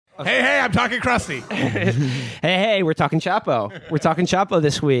Hey, I'm talking Krusty. Hey, we're talking Chapo. We're talking Chapo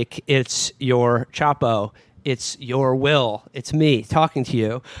this week. It's your Chapo. It's your Will. It's me talking to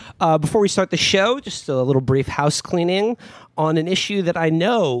you. Before we start the show, just a little brief house cleaning on an issue that I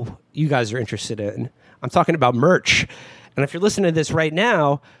know you guys are interested in. I'm talking about merch. And if you're listening to this right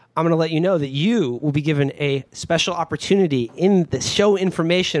now, I'm going to let you know that you will be given a special opportunity in the show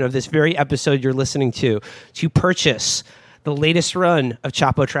information of this very episode you're listening to purchase the latest run of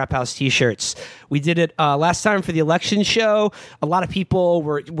Chapo Trap House t-shirts. We did it last time for the election show. A lot of people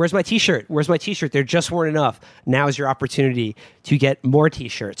were, where's my t-shirt? Where's my t-shirt? There just weren't enough. Now is your opportunity to get more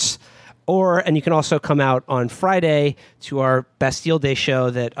t-shirts. And you can also come out on Friday to our Bastille Day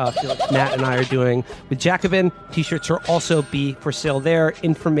show that Matt and I are doing with Jacobin. T-shirts will also be for sale there.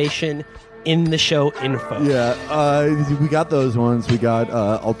 Information in the show info. Yeah, we got those ones. We got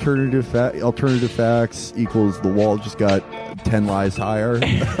alternative facts equals the wall just got 10 lies higher.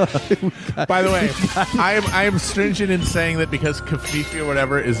 By the way, I am stringent in saying that because kafifi or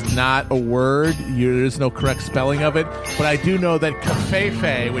whatever is not a word, there is no correct spelling of it. But I do know that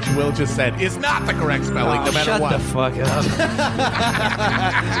kafefe, which Will just said, is not the correct spelling, no matter what. Shut the fuck up.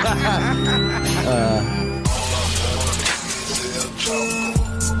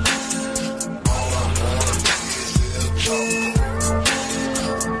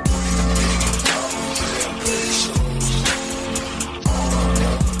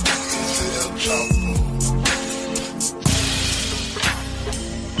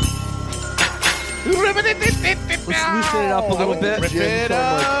 We're loosen it up a little bit. Rip it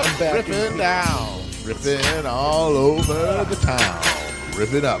up, rip it down, rip it all over the town.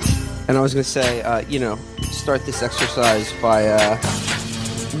 Rip it up. And I was going to say, start this exercise by a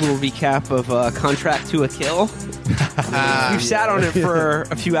little recap of Contract to a Kill. You've sat on it for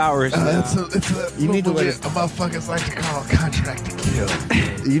a few hours now. You need to let it. Motherfuckers like to call Contract to Kill.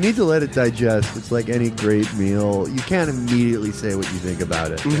 You need to let it digest. It's like any great meal. You can't immediately say what you think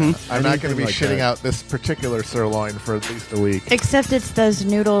about it. Mm-hmm. I'm not going to be shitting out this particular sirloin for at least a week. Except it's those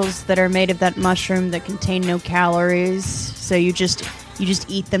noodles that are made of that mushroom that contain no calories. So you just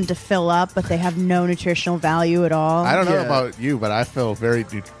eat them to fill up, but they have no nutritional value at all. I don't know about you, but I feel very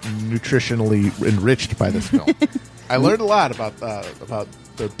nutritionally enriched by this film. I learned a lot about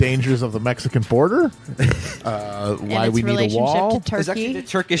the dangers of the Mexican border, why we need a wall. There's actually the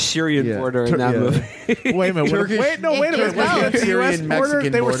Turkish-Syrian border in that movie. Wait a minute. Wait a minute. The U.S. border,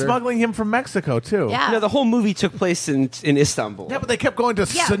 they were smuggling him from Mexico, too. Yeah. No, the whole movie took place in Istanbul. Yeah, but they kept going to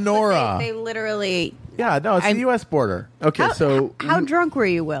Sonora. They literally... Yeah, no, it's the U.S. border. Okay, How drunk were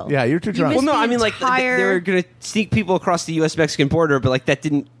you, Will? Yeah, you're too drunk. Well, no, I mean, they were going to sneak people across the U.S.-Mexican border, but that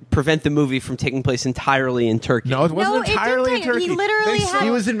didn't prevent the movie from taking place entirely in Turkey. No, it wasn't entirely in Turkey. He literally he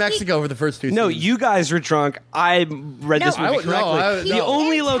was in Mexico for the first two scenes. No, you guys were drunk. I read this movie correctly. The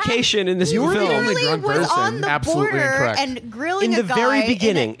only location in this film. You were the only drunk was person. on the Absolutely border incorrect. and grilling In the very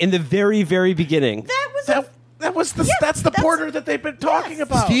beginning. In the very, very beginning. That's the border that they've been talking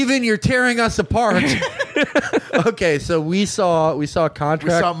about. Steven, you're tearing us apart. Okay, so we saw Contract. We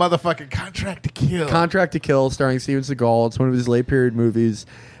saw motherfucking Contract to Kill. Contract to Kill, starring Steven Seagal. It's one of his late period movies.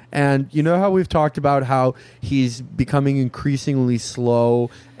 And you know how we've talked about how he's becoming increasingly slow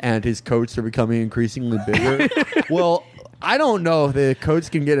and his coats are becoming increasingly bigger? Well, I don't know if the coats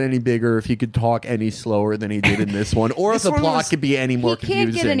can get any bigger if he could talk any slower than he did in this one, or if the plot could be any more confusing.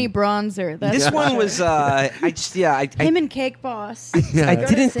 He can't get any bronzer. This one was, him and Cake Boss. I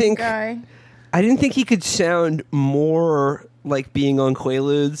didn't think he could sound more like being on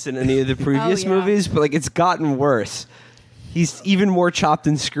Quaaludes in any of the previous movies, but it's gotten worse. He's even more chopped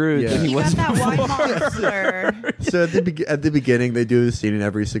and screwed than he was got that before. wine monster. So at the beginning, they do this scene in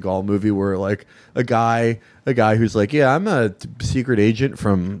every Seagal movie where a guy who's like, yeah, I'm a secret agent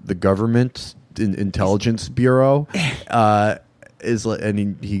from the government intelligence bureau,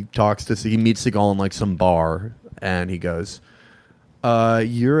 and he talks to he meets Seagal in some bar, and he goes,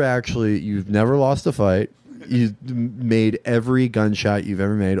 you've never lost a fight. You've made every gunshot you've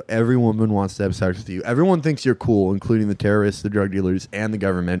ever made. Every woman wants to have sex with you. Everyone thinks you're cool, including the terrorists, the drug dealers, and the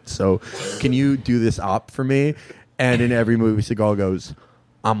government. So can you do this op for me? And in every movie, Seagal goes,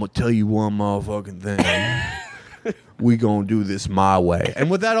 I'm going to tell you one motherfucking thing. We going to do this my way. And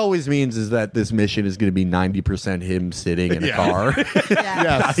what that always means is that this mission is going to be 90% him sitting in a car.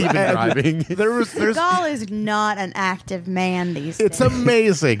 Not even driving. Seagal is not an active man these days. It's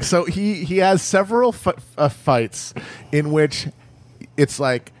amazing. So he has several fights in which it's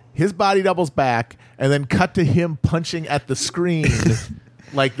like his body doubles back and then cut to him punching at the screen.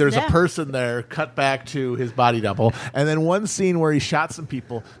 Like there's Yeah. a person there, cut back to his body double, and then one scene where he shot some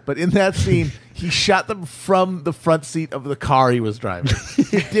people. But in that scene, he shot them from the front seat of the car he was driving.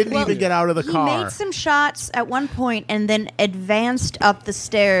 He didn't even get out of the car. He made some shots at one point and then advanced up the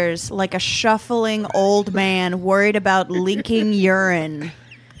stairs like a shuffling old man worried about leaking urine.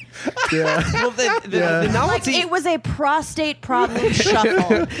 Well, the Like novelty. it was a prostate problem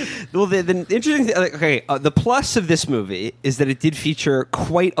shuffle. Well, the interesting thing, okay, the plus of this movie is that it did feature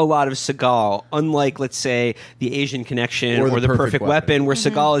quite a lot of Seagal, unlike, let's say, The Asian Connection or The Perfect Weapon, where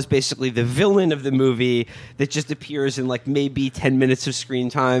Seagal is basically the villain of the movie that just appears in like maybe 10 minutes of screen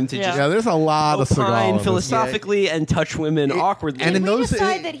time to just Yeah, there's a lot of Seagal. opine in this. philosophically and touch women awkwardly. and Did in we those-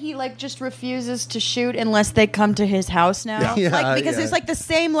 decide that he like just refuses to shoot unless they come to his house now? Yeah. Like because Yeah. there's like the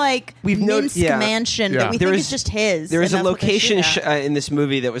same like We've Minsk noted- mansion Yeah. that we There think is- is just his. There is and a that's what they location shoot at. in this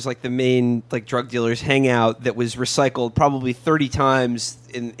movie that was like the main like drug dealers hangout that was recycled probably 30 times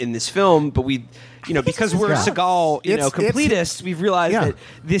in this film, but we, because we're Yeah. Seagal, It's- completists, we've realized Yeah. that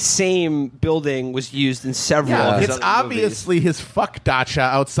this same building was used in several of his It's other obviously his fuck dacha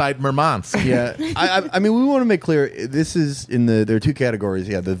outside Murmansk. Yeah, I mean, we want to make clear this is there are two categories.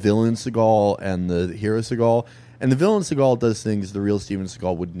 Yeah, the villain Seagal and the hero Seagal. And the villain Seagal does things the real Steven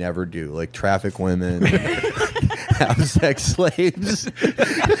Seagal would never do, like traffic women, have sex slaves,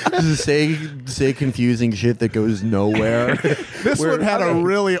 just say confusing shit that goes nowhere. This one had a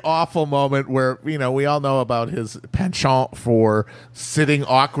really awful moment where, we all know about his penchant for sitting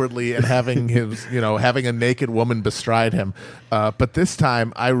awkwardly and having having a naked woman bestride him. But this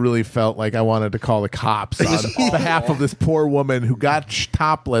time, I really felt like I wanted to call the cops on behalf of this poor woman who got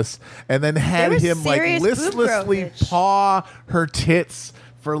topless and then had There was him like serious boob listlessly gropage. paw her tits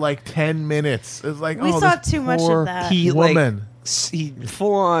for like 10 minutes. It's like, We oh, saw this too much of poor that. He woman. he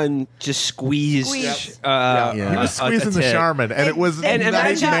full on just squeezed. Squeezed. Yeah. He was a squeezing the tit. Charmin, and it was And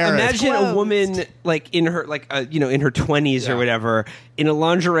imagine nightmarish. a woman like in her in her 20s or whatever, in a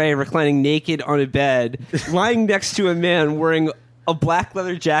lingerie, reclining naked on a bed, lying next to a man wearing a black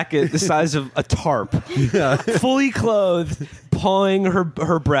leather jacket the size of a tarp, fully clothed, pawing her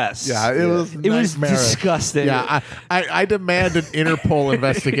breasts. Yeah, it was nightmarish. disgusting. Yeah, I demand an Interpol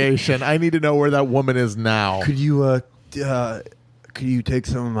investigation. I need to know where that woman is now. Could you take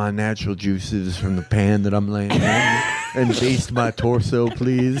some of my natural juices from the pan that I'm laying in and baste my torso,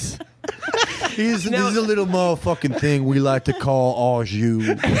 please? This is a little motherfucking thing we like to call au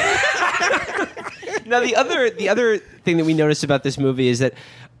jus. Now the other thing that we noticed about this movie is that,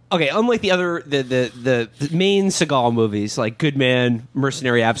 okay, unlike the main Seagal movies like Good Man,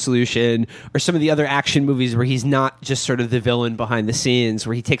 Mercenary Absolution, or some of the other action movies where he's not just sort of the villain behind the scenes,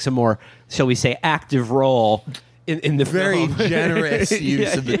 where he takes a more, shall we say, active role in the Very film. generous use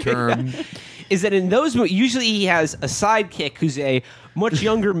Yeah, of the term. yeah. Is that in those movies, usually he has a sidekick who's a much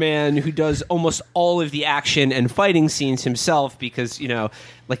younger man who does almost all of the action and fighting scenes himself because,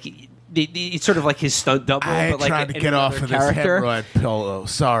 it's sort of like his stunt double. I but like tried to in get off another of this character. hemorrhoid pillow.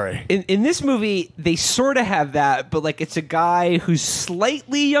 Sorry. In this movie, they sort of have that, but like it's a guy who's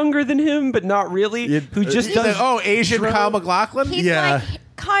slightly younger than him, but not really, who just does. Asian Kyle MacLachlan? He's Yeah. like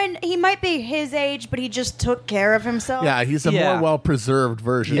he might be his age, but he just took care of himself. Yeah, he's a Yeah. more well-preserved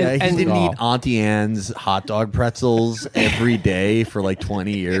version. Yeah, of he and- didn't Seagal. eat Auntie Anne's hot dog pretzels every day for like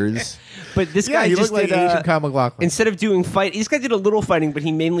 20 years. But this Yeah, guy he just looked like did Asian Kyle MacLachlan. instead of doing fight. This guy did a little fighting, but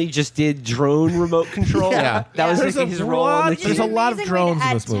he mainly just did drone remote control. Yeah. That was There's like a his role. In the lot- there's team. a lot of amazing way drones to in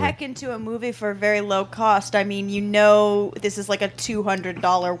add this movie. tech into a movie for very low cost. I mean, this is like a $200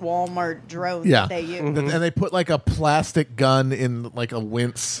 Walmart drone Yeah. that they use. And they put like a plastic gun in like a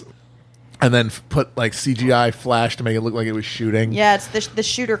wince and then put like CGI flash to make it look like it was shooting. Yeah, it's the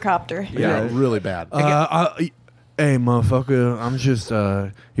shooter copter. Yeah, really bad. Hey, motherfucker, I'm just,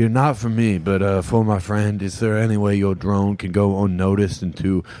 you're not for me, but for my friend, is there any way your drone can go unnoticed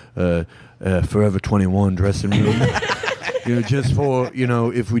into Forever 21 dressing room? Just for,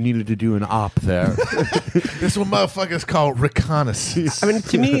 if we needed to do an op there. This one motherfucker's called reconnaissance. I mean,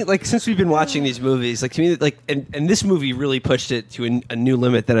 to me, like since we've been watching these movies, like to me, like and this movie really pushed it to a new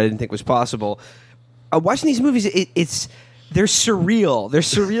limit that I didn't think was possible. Watching these movies, they're surreal. They're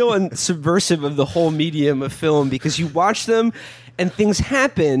surreal and subversive of the whole medium of film because you watch them and things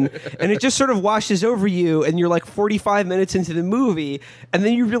happen and it just sort of washes over you and you're like 45 minutes into the movie and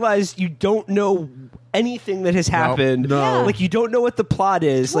then you realize you don't know anything that has happened. No. Yeah. Like you don't know what the plot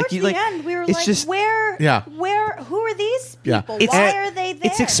is. Towards like you the like end, we were it's like, just who are are these Yeah. people? It's- Why are they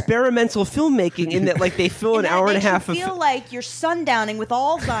there? It's experimental filmmaking in that like they fill an And hour that and a half makes of you feel like you're sundowning with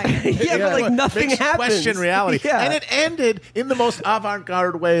Alzheimer's. yeah, but like nothing Makes you happens. question reality. Yeah. And it ended in the most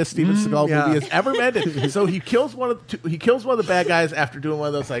avant-garde way a Steven Seagal yeah. movie has ever ended. So he kills one of the bad guys after doing one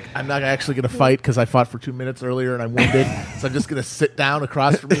of those like, I'm not actually going to fight because I fought for 2 minutes earlier and I'm wounded, so I'm just going to sit down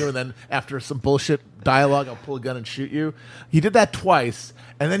across from you, and then after some bullshit dialogue, I'll pull a gun and shoot you. He did that twice,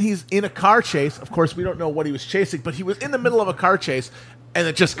 and then he's in a car chase. Of course, we don't know what he was chasing, but he was in the middle of a car chase, and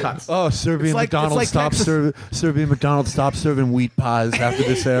it just cuts. Oh, Serbian It's like- it's McDonald's like stopped Texas- Serbian McDonald's stopped serving wheat pies after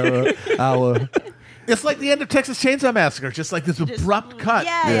this hour. It's like the end of Texas Chainsaw Massacre, just like this abrupt cut.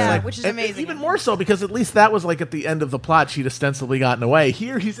 Yeah, It's yeah, like- which is and amazing. Even more so because at least that was like at the end of the plot. She'd ostensibly gotten away.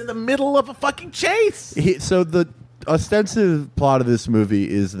 Here, he's in the middle of a fucking chase. So the ostensive plot of this movie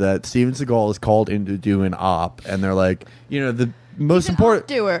is that Steven Seagal is called in to do an op, and they're like, the most He's an important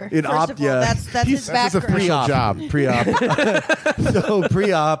op-doer, an first op, of all. yeah. That's his That's his background. official Pre-op. job. So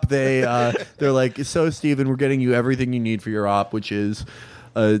pre-op, they're like, so Steven, we're getting you everything you need for your op, which is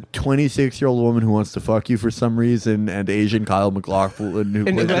a 26-year-old woman who wants to fuck you for some reason, and Asian Kyle MacLachlan who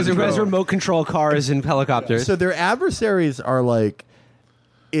and plays who the has drone. remote control cars and helicopters. So their adversaries are like,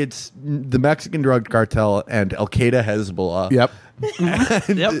 it's the Mexican drug cartel and Al Qaeda Hezbollah. Yep.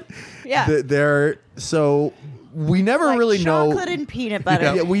 Yep. Yeah. They're so we never Like really know. chocolate and peanut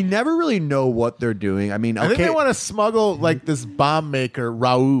butter. Yeah, we never really know what they're doing. I mean, I think they okay, want to smuggle like this bomb maker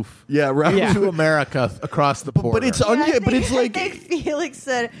Raouf yeah, right. Yeah. to America across the border. But it's Yeah, I but think- it's like I think Felix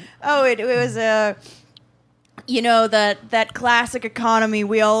said, "Oh, it was a." That classic economy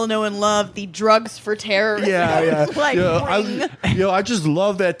we all know and love, the drugs for terrorism. yeah. like ring. I just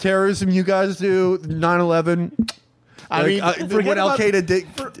love that terrorism you guys do. 9/11. I mean, what Al Qaeda did.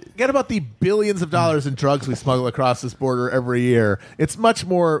 Forget about the billions of dollars in drugs we smuggle across this border every year. It's much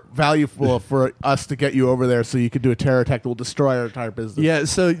more valuable for us to get you over there so you could do a terror attack that will destroy our entire business. Yeah,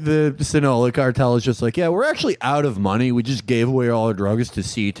 so the Sinaloa cartel is just like, yeah, we're actually out of money. We just gave away all our drugs to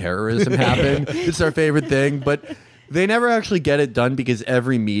see terrorism happen. It's our favorite thing, but they never actually get it done because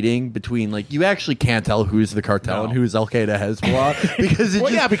every meeting between, like, you actually can't tell who's the cartel and who's Al Qaeda Hezbollah because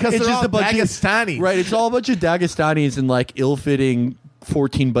Well, yeah, because it's they're just all a bunch Dagestanis. right? It's all a bunch of Dagestanis in like ill-fitting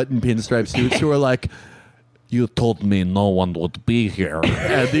 14-button pinstripe suits who are like, you told me no one would be here,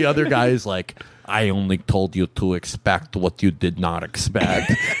 and the other guy is like, I only told you to expect what you did not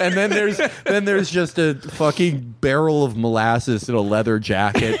expect. And then there's just a fucking barrel of molasses in a leather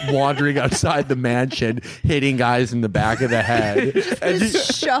jacket wandering outside the mansion, hitting guys in the back of the head. And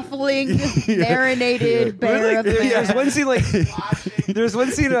This shuffling, marinated bear of There's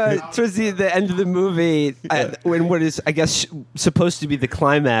one scene towards the end of the movie when what is I guess supposed to be the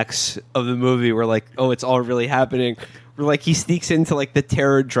climax of the movie, where like, oh, it's all really happening. Where like he sneaks into like the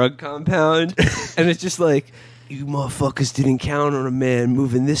terror drug compound, and it's just like, you motherfuckers didn't count on a man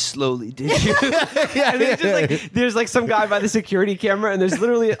moving this slowly, did you? And it's just like, there's like some guy by the security camera, and there's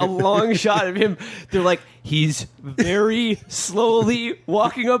literally a long shot of him. They're like, he's very slowly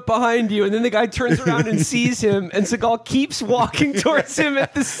walking up behind you, and then the guy turns around and sees him, and Seagal keeps walking towards him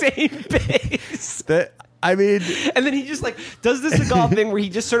at the same pace. I mean, And then he just like does the Seagal thing where he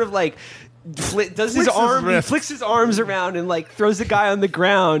just sort of like does his Flicks his arm, he wrist. flicks his arms around and like throws the guy on the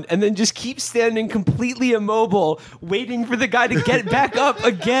ground, and then just keeps standing completely immobile, waiting for the guy to get back up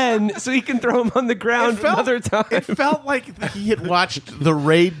again so he can throw him on the ground another time. It felt like he had watched The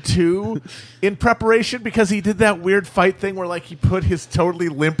Raid 2 in preparation, because he did that weird fight thing where like he put his totally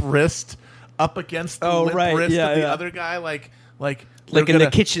limp wrist up against the Oh, limp right, wrist yeah, of the yeah. other guy, like Like in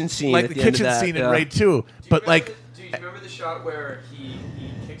the kitchen scene like at the the end of kitchen that, scene in yeah. Raid 2. But like, do you remember the shot where he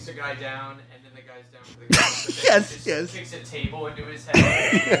kicks a guy down and then the guy's down for the count, but then Yes, he just yes. kicks a table into his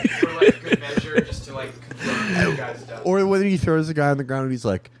head for like good measure, just to like confirm that the guy's down. or when he throws the guy on the ground and he's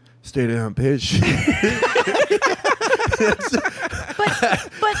like, stay down, bitch.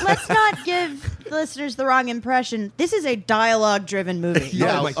 But let's not give listeners the wrong impression. This is a dialogue-driven movie.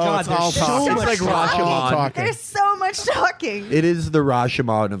 Yeah, Oh my God, it's all there's talk. so It's much like talking. all talking. There's so much talking. It is the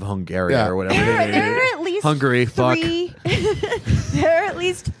Rashomon of Hungary Yeah. or whatever. There are at least Hungary, fuck. three. There are at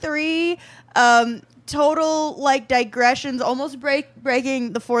least three total like digressions, almost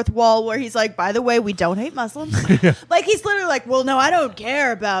breaking the fourth wall, where he's like, "By the way, we don't hate Muslims." Like he's literally like, "Well, no, I don't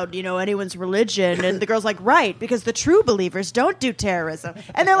care about anyone's religion," and the girl's like, "Right, because the true believers don't do terrorism,"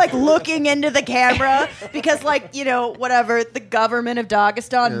 and they're like looking into the camera because whatever the government of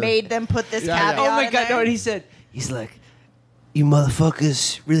Dagestan made them put this caveat. Oh my in God, there. no, and he said, he's like, you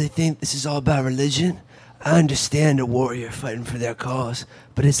motherfuckers really think this is all about religion? I understand a warrior fighting for their cause,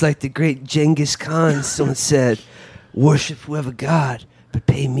 but it's like the great Genghis Khan someone said, worship whoever God, but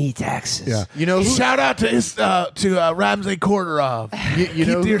pay me taxes. Yeah. You know, shout out to Ramsey Kordarov. you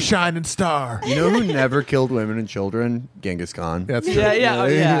know Keep your who- shining star. You know who never killed women and children? Genghis Khan. That's true.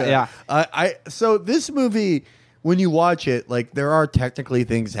 Yeah. So this movie, when you watch it, like there are technically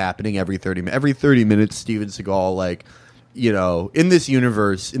things happening every 30 minutes. Every 30 minutes, Steven Seagal, like, you know, in this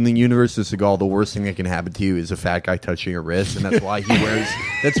universe, in the universe of Seagal, the worst thing that can happen to you is a fat guy touching your wrist, and that's why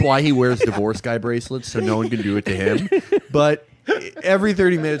he wears divorce guy bracelets, so no one can do it to him. But every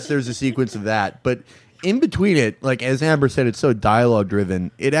 30 minutes, there's a sequence of that. But in between it, like as Amber said, it's so dialogue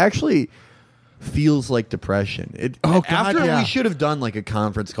driven. It actually feels like depression. We should have done like a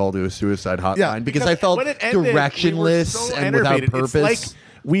conference call to a suicide hotline because I felt when it ended, directionless we were so and without enervated. purpose. It's like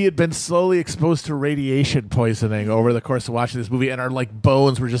we had been slowly exposed to radiation poisoning over the course of watching this movie, and our like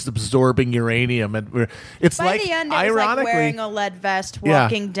bones were just absorbing uranium. And it's By like the end, it was ironically like wearing a lead vest, Yeah.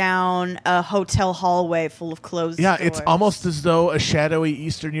 walking down a hotel hallway full of closed yeah, doors. it's almost as though a shadowy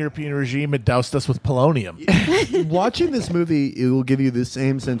Eastern European regime had doused us with polonium. Watching this movie, it will give you the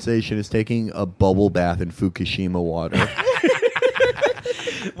same sensation as taking a bubble bath in Fukushima water.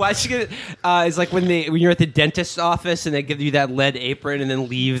 Watching it is like when you're at the dentist's office and they give you that lead apron and then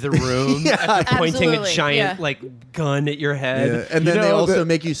leave the room after pointing a Absolutely, giant yeah. like gun at your head. Yeah, and then they also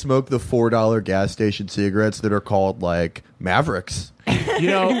make you smoke the $4 gas station cigarettes that are called like Mavericks. You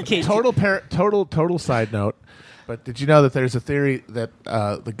know, Okay. total side note. But did you know that there's a theory that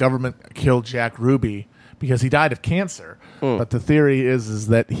the government killed Jack Ruby because he died of cancer? But the theory is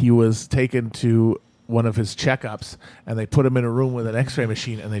that he was taken to one of his checkups and they put him in a room with an X-ray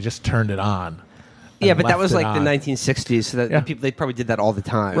machine and they just turned it on. Yeah, and but that left was it like on. the 1960s, so that Yeah. the people they probably did that all the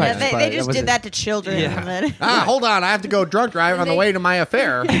time. Right. Yeah, they But just that did that to children. Yeah. And then Hold on, I have to go drunk drive on the way to my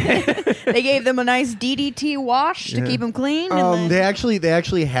affair. they gave them a nice DDT wash to keep them clean. And then, They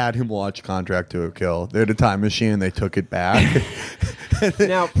actually had him watch Contract to a Kill. They had a time machine and they took it back.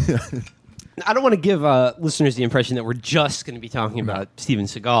 Now, I don't want to give listeners the impression that we're just going to be talking about Steven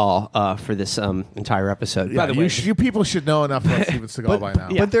Seagal for this entire episode. Yeah, By the way, you people should know enough about Steven Seagal by now.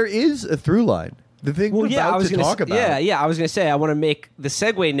 But there is a through line. The thing we're about to talk about. I was going to say I want to make the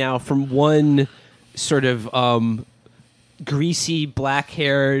segue now from one sort of greasy,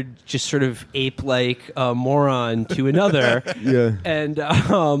 black-haired, just sort of ape-like meron to another. Yeah. And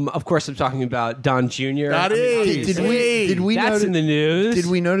of course, I'm talking about Don Jr. That is. Did we That's notice, in the news. Did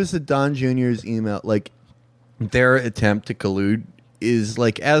we notice that Don Jr.'s email, like their attempt to collude, is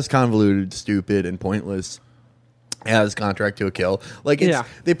like as convoluted, stupid, and pointless as Contract to a Kill? Like,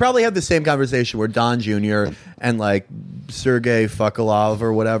 they probably had the same conversation where Don Jr. and like Sergei Fukalov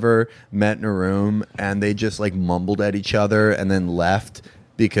or whatever met in a room and they just like mumbled at each other and then left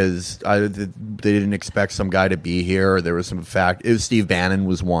because either they didn't expect some guy to be here or there was some fact. It was Steve Bannon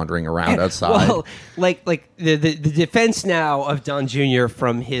was wandering around outside. Well, like the defense now of Don Jr.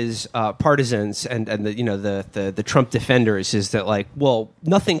 from his partisans and the Trump defenders is that like, well,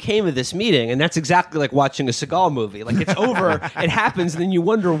 nothing came of this meeting, and that's exactly like watching a Seagal movie. Like it's over, it happens, and then you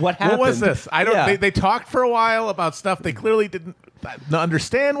wonder what happened. What was this? I don't. Yeah. They talked for a while about stuff they clearly didn't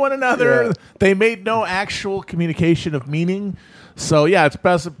understand one another. Yeah. They made no actual communication of meaning. So yeah,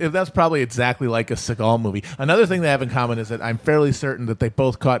 that's probably exactly like a Seagal movie. Another thing they have in common is that I'm fairly certain that they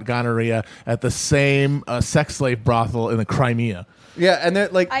both caught gonorrhea at the same sex slave brothel in the Crimea. Yeah, and they're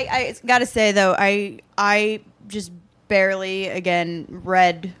like, I gotta say though, I just barely again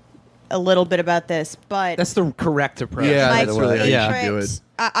read a little bit about this, but That's the correct approach. Yeah, my that's really how you should do favorite,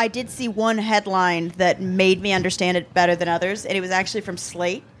 it. I did see one headline that made me understand it better than others, and it was actually from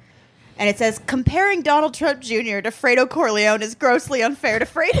Slate. And it says, comparing Donald Trump Jr. to Fredo Corleone is grossly unfair to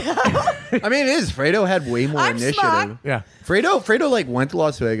Fredo. I mean, it is. Fredo had way more I'm initiative. smart. Yeah. Fredo like went to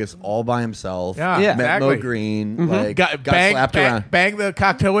Las Vegas all by himself. Yeah, met exactly. Mo Green. Like Got slapped around. bang the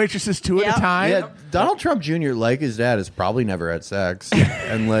cocktail waitresses two at Yep. a time. Yeah, Donald Trump Jr., like his dad, has probably never had sex.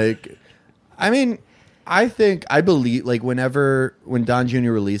 And like, I mean, I believe like when Don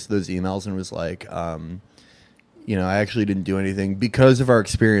Jr. released those emails and was like, I actually didn't do anything because of our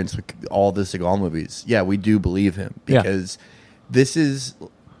experience with all the Seagal movies. Yeah, we do believe him because this is,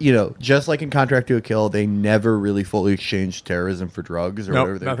 just like in Contract to a Kill, they never really fully exchanged terrorism for drugs or Nope,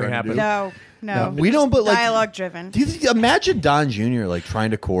 whatever they were nothing trying to do. happened. No. We don't, but like dialogue driven. Do you imagine Don Jr. like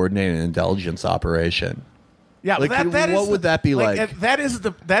trying to coordinate an intelligence operation? Yeah, Like, that what is would that be like? That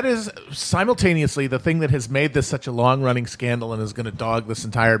is simultaneously the thing that has made this such a long running scandal and is going to dog this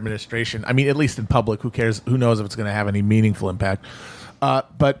entire administration. I mean, at least in public, who cares? Who knows if it's going to have any meaningful impact?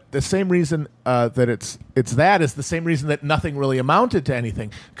 But the same reason that it's that is the same reason that nothing really amounted to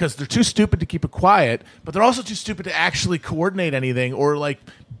anything, because they're too stupid to keep it quiet, but they're also too stupid to actually coordinate anything or like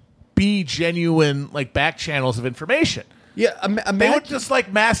be genuine like back channels of information. Yeah, They would just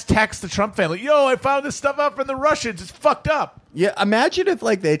like mass text the Trump family. Yo, I found this stuff out from the Russians. It's fucked up. Yeah, imagine if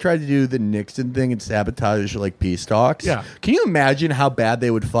like they tried to do the Nixon thing and sabotage like peace talks. Yeah. Can you imagine how bad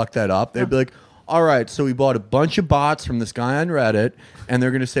they would fuck that up? They'd be like, all right, so we bought a bunch of bots from this guy on Reddit, and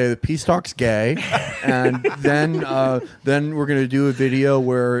they're going to say that peace talk's gay, and then we're going to do a video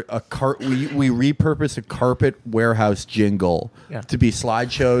where we repurpose a carpet warehouse jingle to be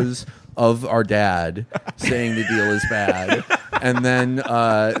slideshows of our dad saying the deal is bad, and then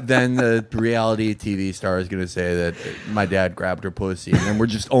the reality TV star is going to say that my dad grabbed her pussy, and then we're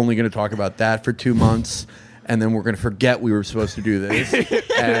just only going to talk about that for 2 months, and then we're going to forget we were supposed to do this.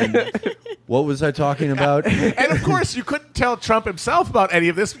 And what was I talking about? And of course, you couldn't tell Trump himself about any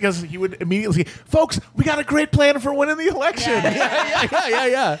of this because he would immediately say, folks, we got a great plan for winning the election.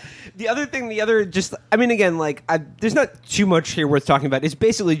 Yeah. The other thing, again, like, there's not too much here worth talking about. It's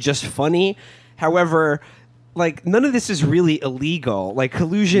basically just funny. However, like, none of this is really illegal. Like,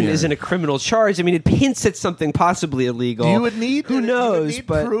 collusion isn't a criminal charge. I mean, it hints at something possibly illegal. You would need who knows, you would need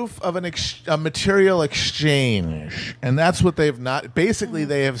but proof of a material exchange, and that's what they've not. Basically,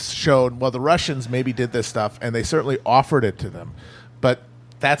 they have shown. Well, the Russians maybe did this stuff, and they certainly offered it to them, but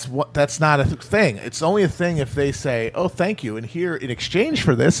that's not a thing. It's only a thing if they say, "Oh, thank you," and here in exchange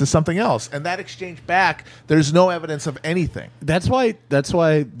for this is something else, and that exchange back, there's no evidence of anything. That's why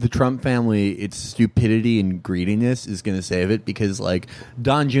the Trump family, its stupidity and greediness is going to save it, because like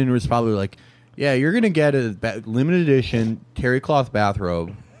Don Jr. was probably like, yeah, you're going to get a limited edition terry cloth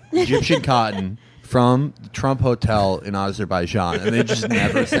bathrobe, Egyptian cotton from the Trump Hotel in Azerbaijan, and they just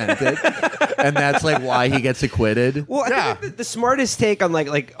never sent it. And that's like why he gets acquitted. Well, I think the smartest take on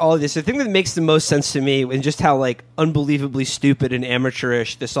like all of this, the thing that makes the most sense to me, and just how like unbelievably stupid and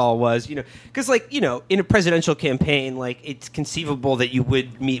amateurish this all was, because in a presidential campaign, like it's conceivable that you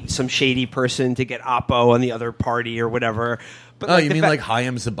would meet some shady person to get Oppo on the other party or whatever. But you mean like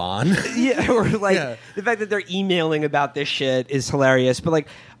Hayam Saban? Yeah, or like the fact that they're emailing about this shit is hilarious. But like,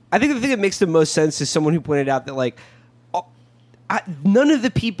 I think the thing that makes the most sense is someone who pointed out that like none of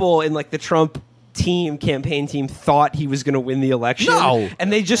the people in like the Trump campaign team thought he was going to win the election. No.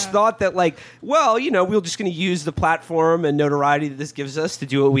 And they just thought that like, well, we're just going to use the platform and notoriety that this gives us to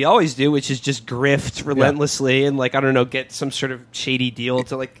do what we always do, which is just grift relentlessly and like, I don't know, get some sort of shady deal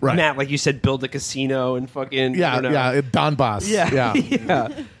to like, Matt, like you said, build a casino and fucking, Donbass. Yeah.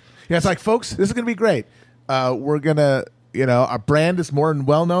 It's like, folks, this is going to be great. We're going to, our brand is more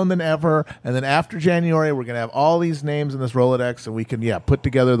well-known than ever. And then after January, we're going to have all these names in this Rolodex, and we can, put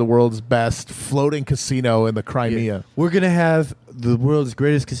together the world's best floating casino in the Crimea. Yeah. We're going to have the world's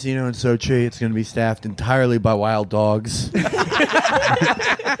greatest casino in Sochi. It's going to be staffed entirely by wild dogs.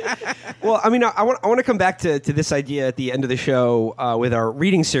 Well, I mean, I want to come back to this idea at the end of the show with our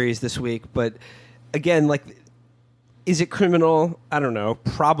reading series this week. But again, like, is it criminal? I don't know.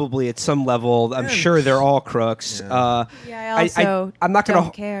 Probably at some level. I'm sure they're all crooks. I also I'm not gonna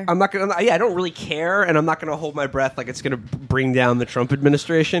don't care. I'm not gonna. I don't really care, and I'm not going to hold my breath like it's going to bring down the Trump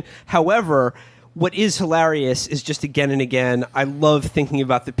administration. However, what is hilarious is just again and again, I love thinking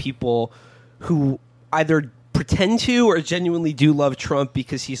about the people who either pretend to or genuinely do love Trump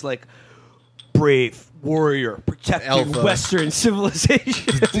because he's like brave warrior protecting Alpha. Western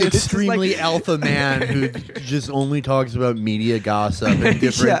civilization. Extremely alpha man who just only talks about media gossip and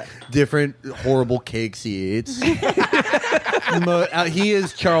different horrible cakes he eats. He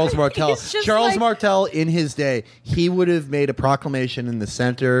is Charles Martel. Charles Martel, in his day, he would have made a proclamation in the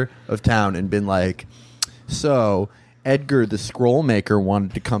center of town and been like, so Edgar the scroll maker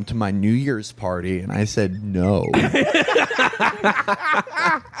wanted to come to my New Year's party, and I said no.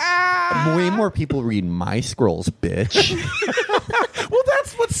 Way more people read my scrolls, bitch. Well,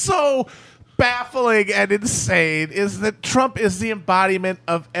 that's what's so baffling and insane is that Trump is the embodiment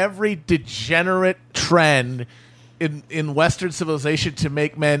of every degenerate trend in Western civilization to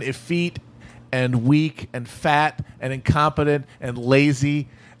make men effete and weak and fat and incompetent and lazy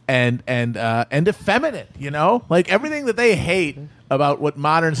and effeminate, like everything that they hate about what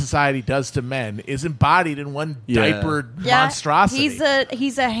modern society does to men is embodied in one diapered monstrosity.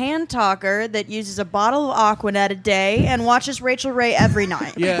 He's a hand talker that uses a bottle of Aquanet a day and watches Rachel Ray every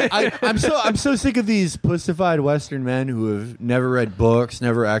night. Yeah, I'm so sick of these pussified Western men who have never read books,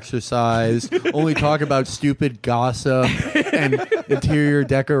 never exercised, only talk about stupid gossip and interior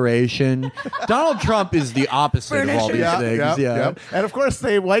decoration. Donald Trump is the opposite of all these things. Yeah. And of course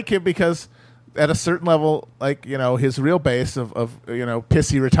they like him because at a certain level, like, his real base of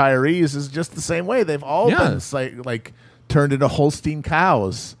pissy retirees is just the same way. They've all been like turned into Holstein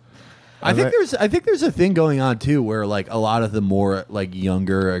cows. I think there's a thing going on too where like a lot of the more like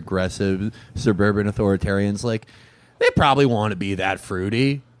younger, aggressive suburban authoritarians, like they probably want to be that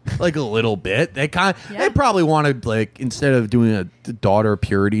fruity. Like a little bit. They probably want to, like, instead of doing a daughter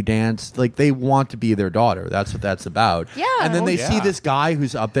purity dance, like they want to be their daughter. That's what that's about. Yeah. And then they yeah. see this guy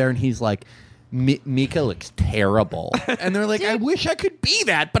who's up there and he's like, Mika looks terrible. And they're like, I wish I could be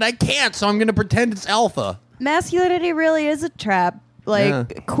that, but I can't, so I'm going to pretend it's alpha. Masculinity really is a trap.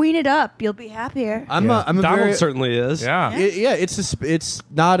 Like, queen it up. You'll be happier. I'm a Donald very, certainly is. Yeah. it's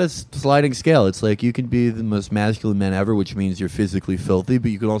not a sliding scale. It's like you can be the most masculine man ever, which means you're physically filthy, but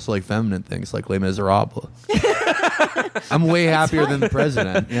you can also like feminine things like Les Miserables. I'm way happier than the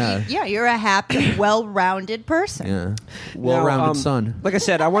president. Yeah. Yeah, you're a happy, well-rounded person. Yeah. Well-rounded son. Like I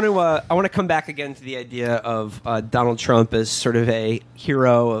said, I want to come back again to the idea of Donald Trump as sort of a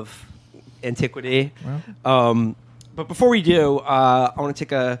hero of antiquity. But before we do, I want to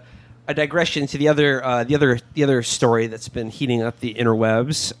take a digression to the other story that's been heating up the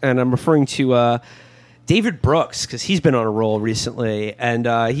interwebs, and I'm referring to David Brooks because he's been on a roll recently, and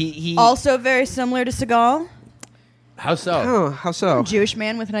he Also very similar to Seagal, How so? Oh, how so? Jewish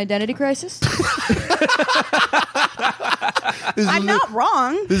man with an identity crisis. This is I'm not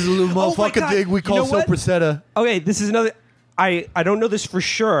wrong. This is a little Oh my motherfucking God. thing we You call know what? Soprasetta. Okay, this is another. I don't know this for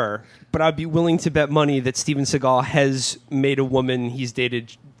sure, but I'd be willing to bet money that Steven Seagal has made a woman he's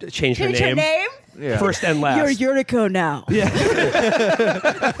dated change her Change name. your name? Yeah. First and last. You're Unico now.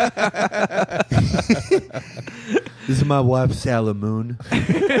 This is my wife, Sailor Moon.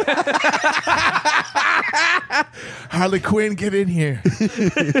 Harley Quinn, get in here.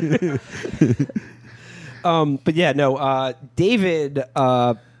 But yeah, no. David.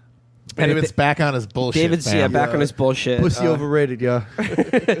 David's back on his bullshit. David's fam. back on his bullshit. Pussy overrated, yeah.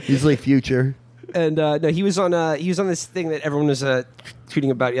 He's like Future. And no, he was on this thing that everyone was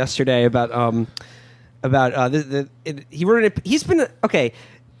tweeting about yesterday about he wrote it. He's been okay.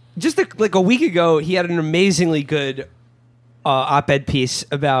 Just like a week ago, he had an amazingly good op-ed piece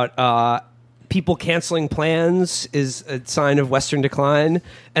about people canceling plans is a sign of Western decline,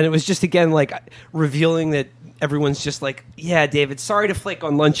 and it was just again like revealing that everyone's just like, yeah, David, sorry to flake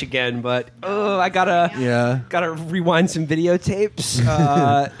on lunch again, but I gotta rewind some videotapes,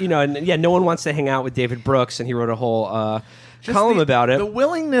 and yeah, no one wants to hang out with David Brooks, and he wrote a whole Just column about it. The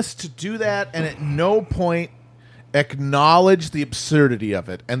willingness to do that and at no point acknowledge the absurdity of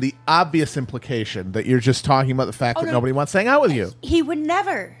it and the obvious implication that you're just talking about the fact that no. nobody wants to hang out with you. He would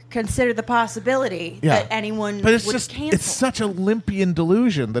never consider the possibility that anyone But it's would just cancel. it's such a Olympian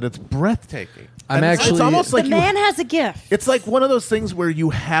delusion that it's breathtaking. I'm And it's actually- almost like the you- man has a gift. It's like one of those things where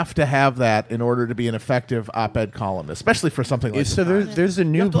you have to have that in order to be an effective op-ed columnist, especially for something like So this. there's a You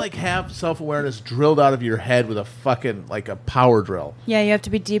new have to like have self-awareness drilled out of your head with a fucking like a power drill. Yeah, you have to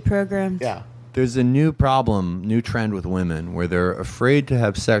be deprogrammed. Yeah. There's a new trend with women where they're afraid to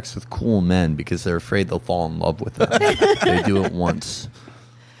have sex with cool men because they're afraid they'll fall in love with them. They do it once.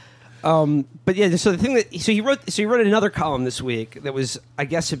 But yeah, so the thing that he wrote another column this week that was, I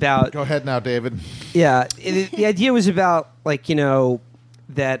guess, about Go ahead now, David. yeah. The idea was about like that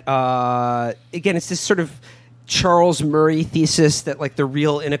again, it's this sort of Charles Murray thesis that like the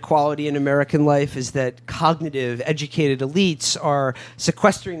real inequality in American life is that cognitive, educated elites are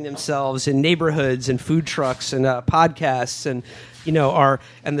sequestering themselves in neighborhoods and food trucks and podcasts and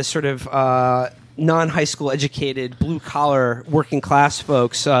and the sort of non-high school educated blue collar working class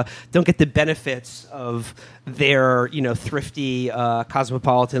folks don't get the benefits of their thrifty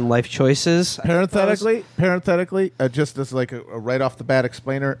cosmopolitan life choices. Parenthetically, just as like a right off the bat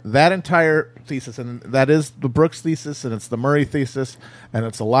explainer, that entire thesis, and that is the Brooks thesis, and it's the Murray thesis, and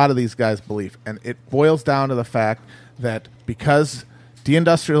it's a lot of these guys' belief, and it boils down to the fact that because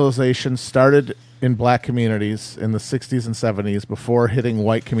deindustrialization started in black communities in the 60s and 70s before hitting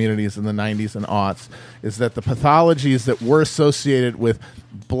white communities in the 90s and aughts, is that the pathologies that were associated with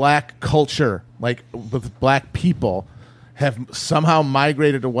black culture, like with black people, have somehow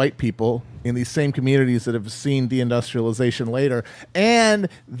migrated to white people in these same communities that have seen deindustrialization later, and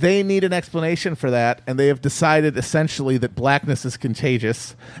they need an explanation for that, and they have decided essentially that blackness is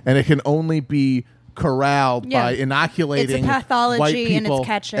contagious, and it can only be corralled by inoculating It's a pathology white and people, it's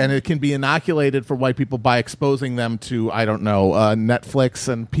catching. and it can be inoculated for white people by exposing them to Netflix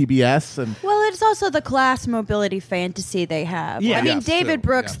and PBS and Well, it's also the class mobility fantasy they have. Yeah. I mean, Yes, David too.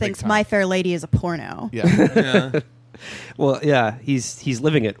 Brooks Yeah, big thinks time. My Fair Lady is a porno. yeah. Well, yeah, he's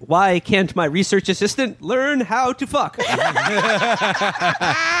living it. Why can't my research assistant learn how to fuck?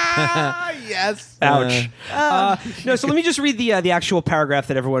 Yes. Ouch. No, so let me just read the actual paragraph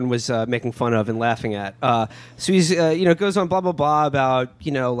that everyone was making fun of and laughing at. So he's goes on blah blah blah about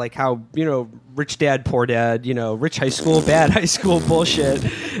like how rich dad, poor dad, rich high school, bad high school bullshit,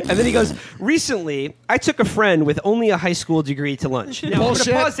 and then he goes, recently I took a friend with only a high school degree to lunch. Now,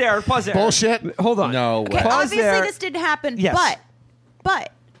 Bullshit. Pause there. Bullshit. Hold on. No way. Okay, Pause obviously there. this didn't happen, Yes.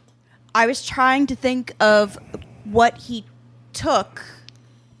 but I was trying to think of what he took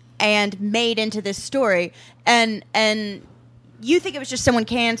and made into this story, and you think it was just someone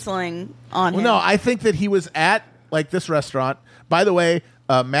canceling on him. Well, no, I think that he was at like this restaurant. By the way,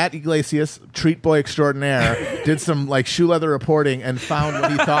 Matt Iglesias, treat boy extraordinaire, did some like shoe leather reporting and found what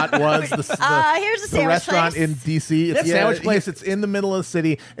he thought was here's a the sandwich restaurant place. in DC. It's a Yeah, sandwich yeah. place. It's in the middle of the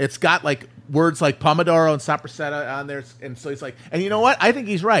city. It's got like words like Pomodoro and Sapressetta on there, and so he's like, and you know what? I think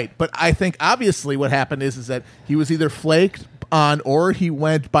he's right, but I think obviously what happened is that he was either flaked on or he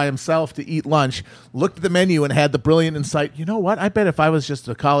went by himself to eat lunch, looked at the menu and had the brilliant insight, you know what? I bet if I was just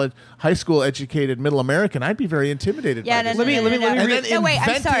a high school educated middle American, I'd be very intimidated by this. Let me And read- then No, wait,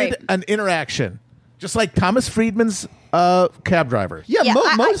 I'm sorry. invented an interaction. Just like Thomas Friedman's cab driver. Yeah, Yeah,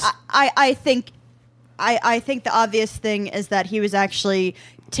 most. I think the obvious thing is that he was actually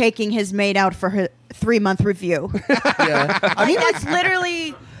taking his maid out for her 3-month review. yeah. I mean, that's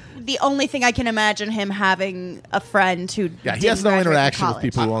literally the only thing I can imagine him having a friend who Yeah, he didn't has no graduate from interaction with college.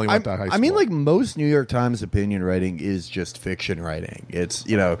 people who only went to high school. I mean, like most New York Times opinion writing is just fiction writing. It's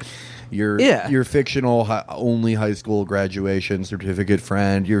your fictional only high school graduation certificate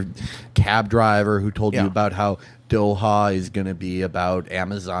friend, your cab driver who told you Yeah. about how Doha is going to be about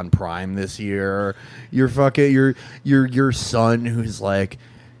Amazon Prime this year. Your fucking your son who's like,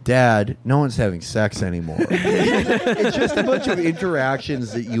 Dad, no one's having sex anymore. It's just a bunch of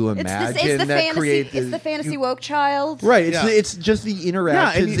interactions that you imagine that create it's the fantasy woke child. Right. Yeah. It's just the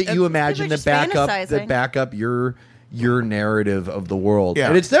interactions and that you imagine People that are just back up your narrative of the world. Yeah.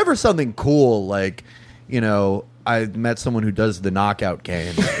 And it's never something cool like, I met someone who does the knockout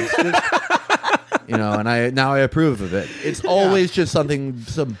game. It's just, and I approve of it. It's always just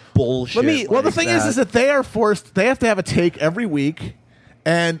some bullshit. Well, the like thing is that they are forced. They have to have a take every week,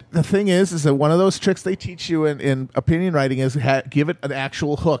 and the thing is that one of those tricks they teach you in opinion writing is give it an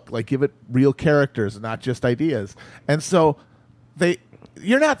actual hook, like give it real characters, not just ideas. And so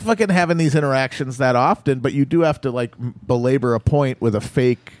you're not fucking having these interactions that often, but you do have to like belabor a point with a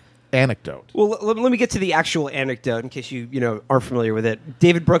fake anecdote. Well, let me get to the actual anecdote in case you aren't familiar with it.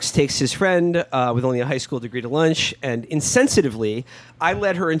 David Brooks takes his friend with only a high school degree to lunch, and insensitively, I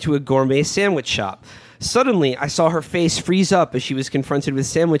led her into a gourmet sandwich shop. Suddenly, I saw her face freeze up as she was confronted with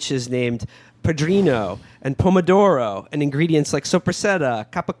sandwiches named Padrino and Pomodoro and ingredients like Sopressetta,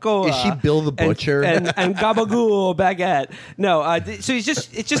 Capicola. Is she Bill the Butcher? And Gabagool baguette. No, so it's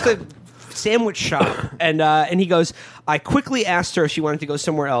just a sandwich shop, and he goes, I quickly asked her if she wanted to go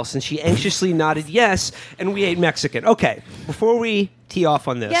somewhere else, and she anxiously nodded yes, and we ate Mexican. Okay, before we tee off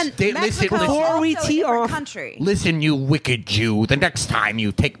on this, Yeah, Mexico is before also we a tee different off- country. Listen, you wicked Jew, the next time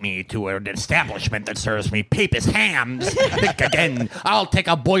you take me to an establishment that serves me papist hams, think again. I'll take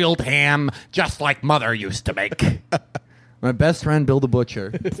a boiled ham just like Mother used to make. my best friend Bill the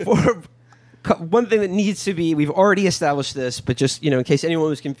Butcher. one thing that needs to be, we've already established this, but just in case anyone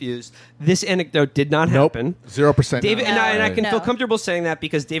was confused, this anecdote did not happen. 0%. David, and I can No. feel comfortable saying that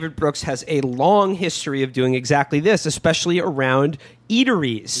because David Brooks has a long history of doing exactly this, especially around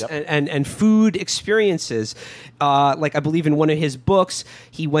eateries and food experiences. Like I believe in one of his books,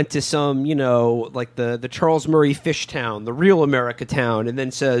 he went to some, like the Charles Murray Fish Town, the real America town, and then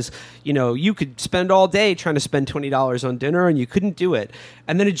says, you could spend all day trying to spend $20 on dinner, and you couldn't do it.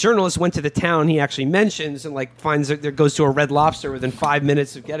 And then a journalist went to the town he actually mentions and like finds that there goes to a Red Lobster within 5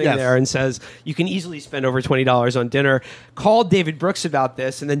 minutes of getting there and says, you can easily spend over $20 on dinner. Called David Brooks about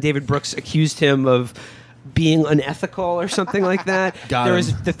this, and then David Brooks accused him of being unethical or something like that. There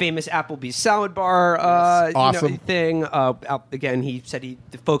was the famous Applebee's salad bar Awesome. thing. Again, he said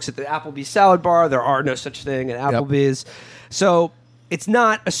the folks at the Applebee's salad bar, there are no such thing at Applebee's. So it's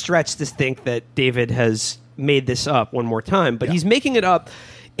not a stretch to think that David has made this up one more time, but he's making it up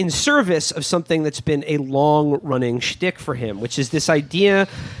in service of something that's been a long-running shtick for him, which is this idea,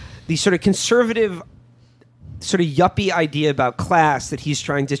 the sort of conservative sort of yuppie idea about class that he's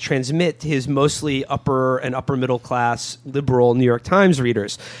trying to transmit to his mostly upper and upper middle class liberal New York Times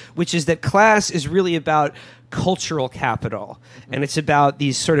readers, which is that class is really about cultural capital, and it's about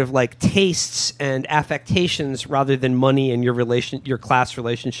these sort of like tastes and affectations rather than money and your class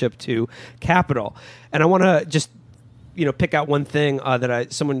relationship to capital. And I want to just pick out one thing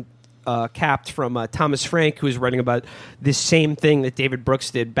that someone capped from Thomas Frank, who was writing about this same thing that David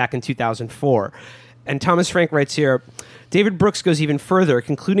Brooks did back in 2004. And Thomas Frank writes here, David Brooks goes even further,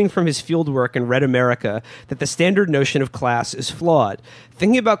 concluding from his fieldwork in Red America that the standard notion of class is flawed.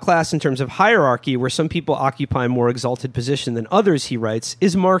 Thinking about class in terms of hierarchy, where some people occupy a more exalted position than others, he writes,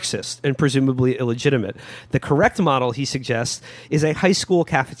 is Marxist and presumably illegitimate. The correct model, he suggests, is a high school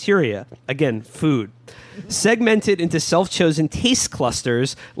cafeteria. Again, food. Segmented into self-chosen taste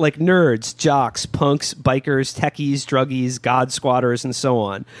clusters like nerds, jocks, punks, bikers, techies, druggies, god squatters, and so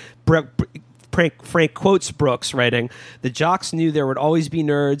on. Frank quotes Brooks, writing, the jocks knew there would always be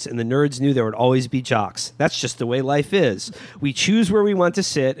nerds, and the nerds knew there would always be jocks. That's just the way life is. We choose where we want to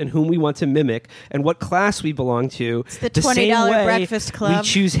sit and whom we want to mimic and what class we belong to. It's the $20 $20 way breakfast club. We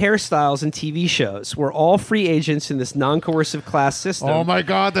choose hairstyles and TV shows. We're all free agents in this non-coercive class system. Oh my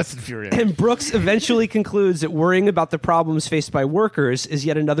God, that's infuriating. And Brooks eventually concludes that worrying about the problems faced by workers is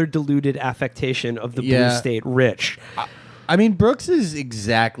yet another deluded affectation of the blue state rich. I mean, Brooks is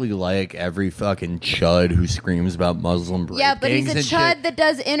exactly like every fucking chud who screams about Muslim rape Yeah, but he's a gangs and chud shit. that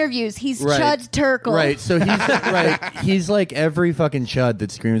does interviews. He's Right. Chud's Turkle. Right, so he's right. He's like every fucking chud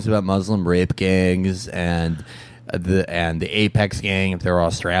that screams about Muslim rape gangs and the Apex gang if they're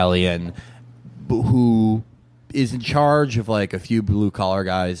Australian, who is in charge of like a few blue collar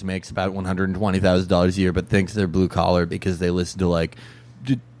guys, makes about $120,000 a year, but thinks they're blue collar because they listen to like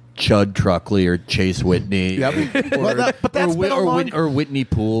Chud Truckley or Chase Whitney, or Whitney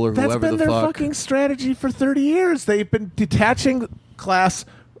Poole or That's whoever been the their fuck. fucking strategy for 30 years. They've been detaching class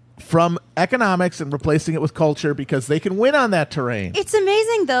from economics and replacing it with culture because they can win on that terrain. It's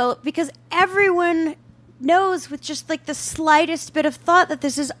amazing, though, because everyone knows with just like the slightest bit of thought that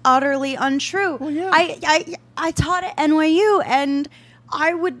this is utterly untrue. Well, yeah. I taught at NYU, and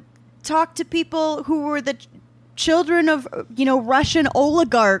I would talk to people who were the children of, Russian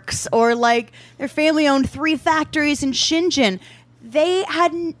oligarchs, or like their family owned 3 factories in Shenzhen. They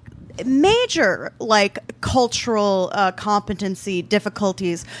had major like cultural competency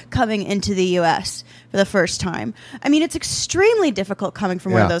difficulties coming into the U.S. for the first time. I mean, it's extremely difficult coming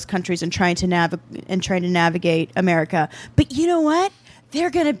from one of those countries and trying to navigate America. But you know what? They're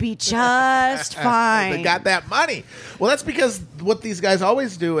going to be just fine. They got that money. Well, that's because what these guys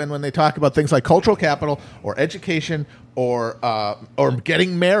always do, and when they talk about things like cultural capital or education or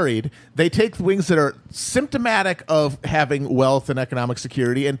getting married, they take things that are symptomatic of having wealth and economic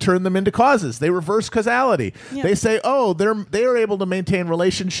security and turn them into causes. They reverse causality. Yeah. They say, they are able to maintain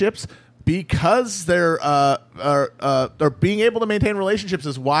relationships because they're being able to maintain relationships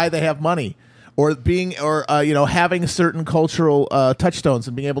is why they have money. Or having certain cultural touchstones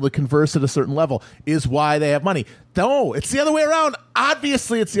and being able to converse at a certain level is why they have money. No, it's the other way around.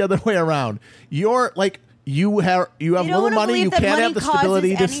 Obviously, it's the other way around. You have little money. You can't have the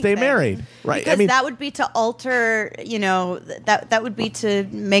stability to stay married, right? Because that would be to alter. That would be to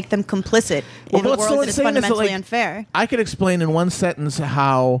make them complicit in a world that is fundamentally unfair. I could explain in one sentence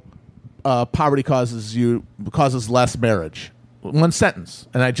how poverty causes less marriage. One sentence,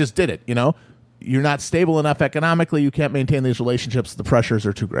 and I just did it. You're not stable enough economically. You can't maintain these relationships. The pressures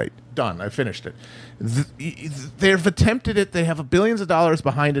are too great. Done. I finished it. They've attempted it. They have billions of dollars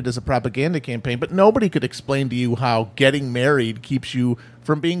behind it as a propaganda campaign, but nobody could explain to you how getting married keeps you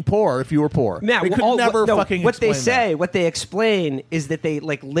from being poor if you were poor. Matt, they could never fucking what they explain say, that. what they explain is that they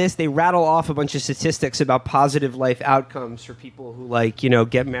they rattle off a bunch of statistics about positive life outcomes for people who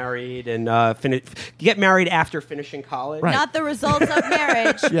get married and get married after finishing college. Right. Not the results of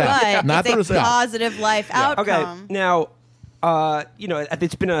marriage, but not it's the a positive life outcome. Okay, now,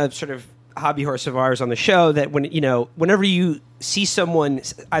 it's been a sort of hobby horse of ours on the show that whenever you see someone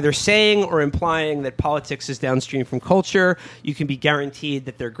either saying or implying that politics is downstream from culture, you can be guaranteed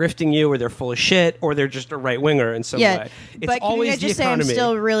that they're grifting you or they're full of shit or they're just a right winger in some way. It's but always can I just the say I'm economy.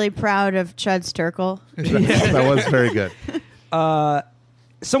 still really proud of Chud's Turkle. That was very good.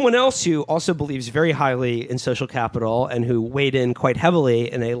 Someone else who also believes very highly in social capital and who weighed in quite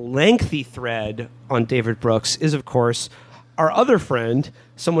heavily in a lengthy thread on David Brooks is, of course, our other friend,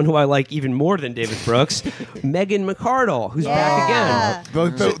 someone who I like even more than David Brooks, Megan McArdle, who's back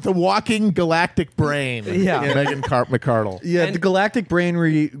again. The walking galactic brain. Yeah. Megan McArdle. Yeah, the Galactic Brain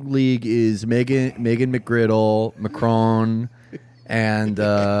League is Megan McGriddle, Macron, and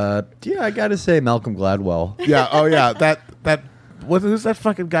I gotta say Malcolm Gladwell. Yeah. Oh, yeah. That who's that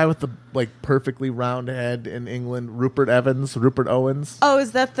fucking guy with the like perfectly round head in England? Rupert Owens. Oh,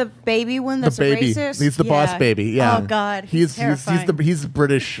 is that the baby one that's the baby. a racist? He's the boss baby. Yeah. Oh God, he's terrifying. He's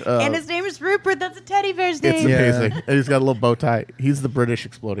British. And his name is Rupert. That's a teddy bear's It's name. amazing. And he's got a little bow tie. He's the British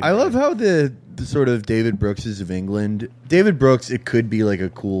exploding. I love how the sort of David Brookses of England. David Brooks, it could be like a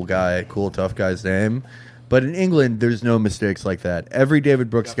cool guy, cool tough guy's name, but in England, there's no mistakes like that. Every David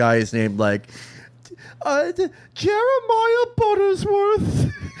Brooks guy is named like Jeremiah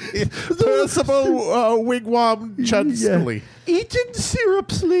Buttersworth, Percival Wigwam Chudsley. Eaton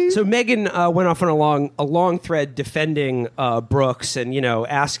Syrupsley. So Megan went off on a long thread defending Brooks and,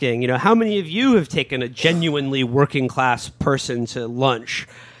 asking, how many of you have taken a genuinely working class person to lunch?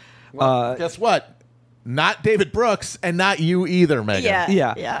 Guess what? Not David Brooks and not you either, Megan.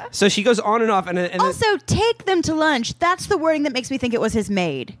 Yeah. So she goes on and off. And Also, take them to lunch. That's the wording that makes me think it was his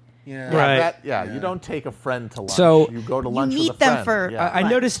maid. Yeah. Right. You don't take a friend to lunch. So you go to lunch meet with a them friend. for. I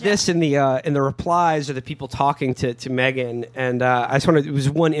noticed this in the replies of the people talking to Megan, and I just want to. It was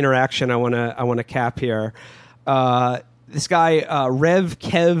one interaction I want to cap here. This guy Rev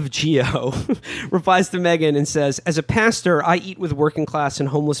Kev Geo replies to Megan and says, "As a pastor, I eat with working class and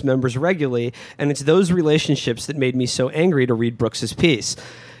homeless members regularly, and it's those relationships that made me so angry to read Brooks's piece."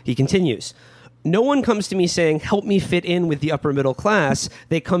 He continues. No one comes to me saying, help me fit in with the upper middle class.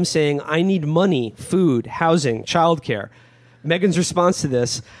 They come saying, I need money, food, housing, childcare. Megan's response to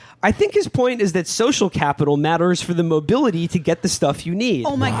this, I think his point is that social capital matters for the mobility to get the stuff you need.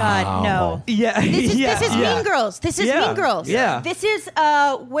 Oh my God, no. Yeah. This is Yeah. Mean Girls. This is Yeah. Mean Girls. Yeah. This is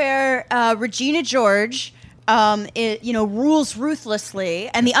where Regina George rules ruthlessly,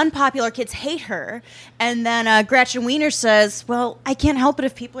 and the unpopular kids hate her. And then Gretchen Wiener says, well, I can't help it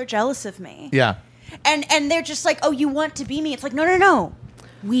if people are jealous of me. Yeah. And they're just like, oh, you want to be me? It's like, no.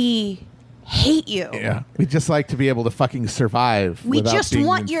 We hate you. Yeah. We just like to be able to fucking survive. We without just being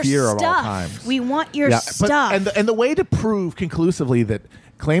want in your fear at all stuff. times. We want your stuff. And the way to prove conclusively that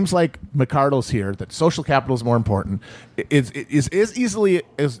claims like McArdle's here, that social capital is more important, is easily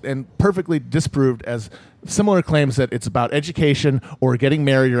and perfectly disproved as similar claims that it's about education or getting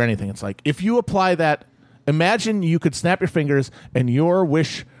married or anything. It's like, if you apply that, imagine you could snap your fingers and your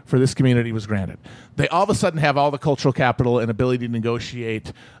wish for this community was granted. They all of a sudden have all the cultural capital and ability to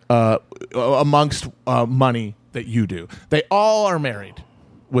negotiate amongst money that you do. They all are married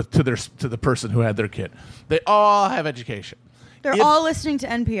to the person who had their kid. They all have education. They're all listening to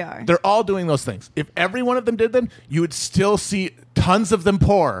NPR. They're all doing those things. If every one of them did them, you would still see tons of them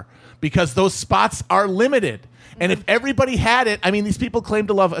poor because those spots are limited. And if everybody had it, I mean, these people claim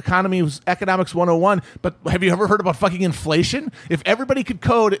to love economics 101, but have you ever heard about fucking inflation? If everybody could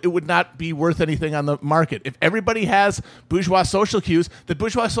code, it would not be worth anything on the market. If everybody has bourgeois social cues, the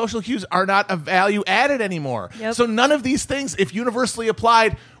bourgeois social cues are not a value added anymore. Yep. So none of these things, if universally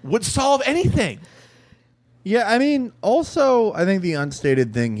applied, would solve anything. Yeah, I mean, also, I think the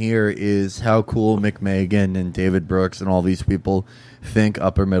unstated thing here is how cool McMegan and David Brooks and all these people think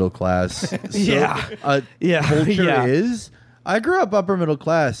upper middle class culture is. I grew up upper middle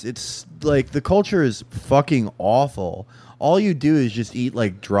class. It's like the culture is fucking awful. All you do is just eat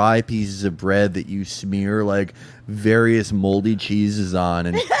like dry pieces of bread that you smear like various moldy cheeses on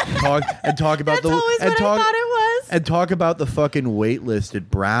and talk about That's always what I thought it was. And talk about the fucking wait list at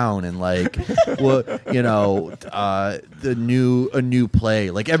Brown and like, a new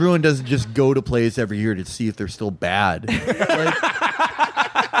play. Like everyone doesn't just go to plays every year to see if they're still bad.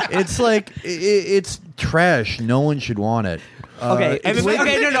 It's trash. No one should want it.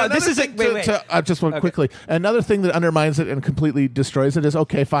 Just one quickly. Another thing that undermines it and completely destroys it is,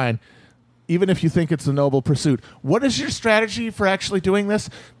 okay, fine. Even if you think it's a noble pursuit, what is your strategy for actually doing this?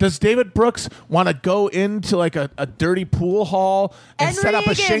 Does David Brooks want to go into like a dirty pool hall and set up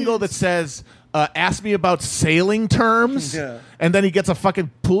a shingle that says, ask me about sailing terms? Yeah. And then he gets a fucking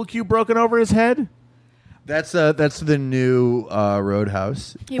pool cue broken over his head? That's the new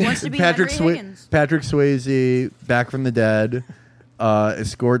Roadhouse. He wants to be Patrick Henry Higgins. Patrick Swayze, back from the dead,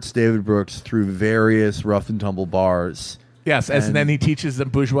 escorts David Brooks through various rough and tumble bars. Yes, and then he teaches them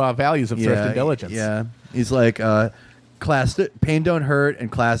bourgeois values of thrift and diligence. Yeah, he's like, pain don't hurt,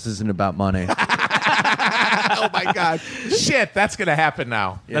 and class isn't about money. Oh my God! Shit, that's gonna happen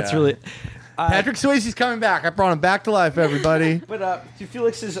now. That's really. Patrick Swayze's coming back. I brought him back to life, everybody. But to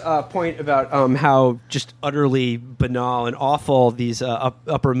Felix's point about how just utterly banal and awful these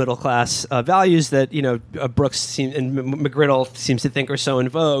upper middle class values that Brooks and McGriddle seems to think are so in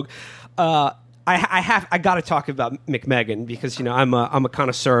vogue. I got to talk about McMegan because I'm a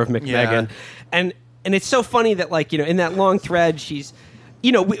connoisseur of McMegan, and it's so funny that in that long thread she's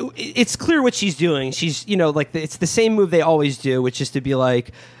it's clear what she's doing. She's, it's the same move they always do, which is to be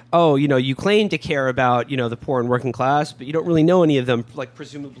like, oh, you claim to care about, the poor and working class, but you don't really know any of them. Like,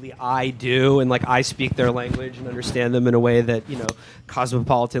 presumably I do, and like I speak their language and understand them in a way that,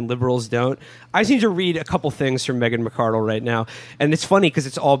 cosmopolitan liberals don't. I seem to read a couple things from Meghan McArdle right now, and it's funny because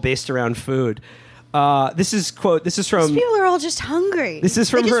it's all based around food. This is from... These people are all just hungry. This is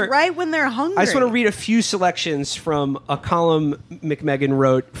from they just her... write when they're hungry. I just want to read a few selections from a column McMeghan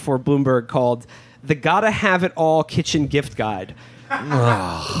wrote for Bloomberg called The Gotta Have It All Kitchen Gift Guide.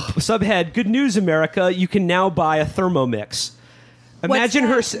 Subhead, Good News, America. You can now buy a Thermomix. Imagine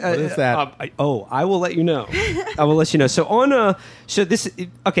her... What is that? I will let you know. I will let you know. So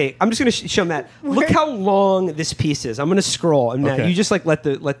okay, I'm just going to show Matt. Look how long this piece is. I'm going to scroll, and Matt, Okay. you just like let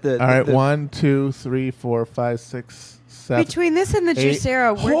the. All right, 1, 2, 3, 4, 5, 6, 7. Between this and the eight.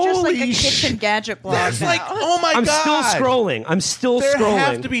 Juicero, we're just like a Holy kitchen gadget blog. That's now. like, oh my I'm God. still scrolling. There scrolling.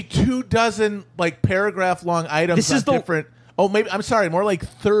 have to be 24 like paragraph long items This is on the- different. Oh, maybe I'm sorry, more like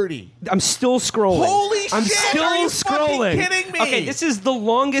 30. I'm still scrolling. Holy I'm shit, still are you scrolling. fucking kidding me? Okay, this is the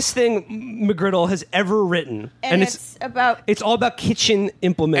longest thing McGriddle has ever written, and it's about it's all about kitchen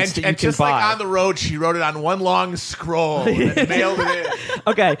implements that you And can just buy. like on the road, she wrote it on one long scroll and mailed it in.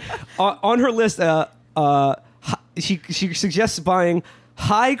 Okay, on her list, she suggests buying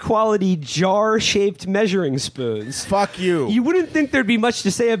high-quality jar-shaped measuring spoons. Fuck you. You wouldn't think there'd be much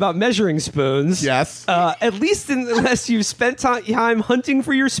to say about measuring spoons. Yes. At least unless you've spent time hunting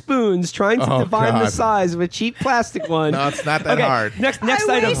for your spoons, trying to Oh, divine the God. size of a cheap plastic one. No, it's not that hard. Next I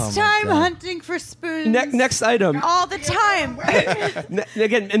item. waste time hunting for spoons. Next item. all the time.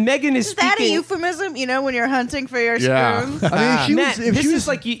 Again, and Megan is Is that a speaking. euphemism? When you're hunting for your Yeah. spoons. I mean, if she Matt, was, if this she is was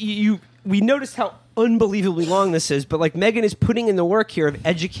like you. We noticed how unbelievably long this is, but like Megan is putting in the work here of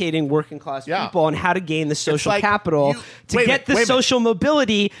educating working class Yeah. people on how to gain the social like capital to wait a get minute, the wait a minute. social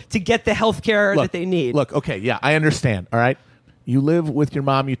mobility to get the health care that they need. Look, okay, yeah, I understand. All right, you live with your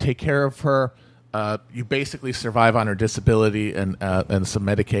mom, you take care of her. You basically survive on her disability and some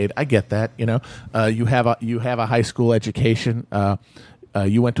Medicaid. I get that. You have a high school education.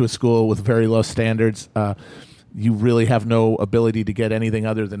 You went to a school with very low standards. You really have no ability to get anything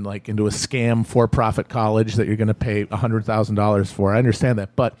other than like into a scam for-profit college that you're going to pay $100,000 for. I understand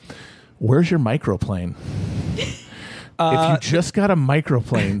that, but where's your microplane? If you just got a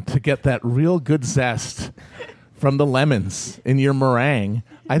microplane to get that real good zest from the lemons in your meringue,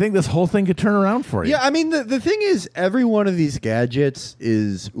 I think this whole thing could turn around for you. Yeah, I mean, the thing is, every one of these gadgets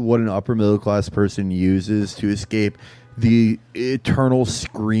is what an upper middle class person uses to escape the eternal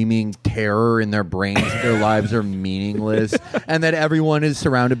screaming terror in their brains that their lives are meaningless and that everyone is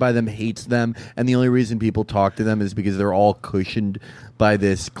surrounded by them, hates them, and the only reason people talk to them is because they're all cushioned by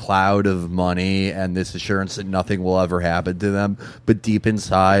this cloud of money and this assurance that nothing will ever happen to them. But deep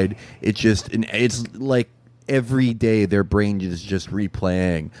inside, it's like every day their brain is just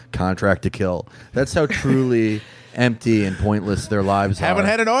replaying Contract to Kill. That's how truly empty and pointless their lives Haven't are.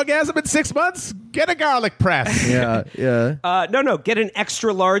 had an orgasm in 6 months? Get a garlic press. Yeah. No, get an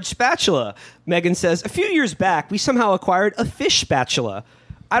extra large spatula. Megan says, a few years back, we somehow acquired a fish spatula.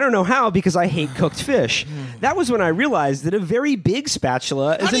 I don't know how because I hate cooked fish. That was when I realized that a very big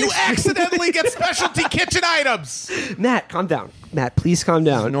spatula is How do an you accidentally get specialty kitchen items? Matt, calm down. Matt, please calm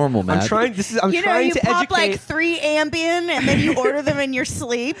down. It's normal, Matt. I'm trying You trying to pop educate. like 3 Ambien and then you order them in your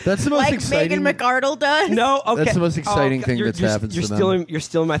sleep. That's the most like exciting- Meghan McArdle does. No, okay. That's the most exciting God, thing that's happened You're to them. stealing. You're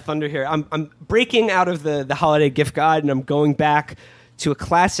stealing my thunder here. I'm breaking out of the holiday gift guide and I'm going back to a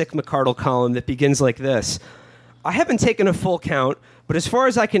classic McArdle column that begins like this. I haven't taken a full count, but as far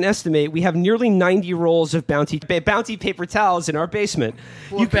as I can estimate, we have nearly 90 rolls of Bounty paper towels in our basement.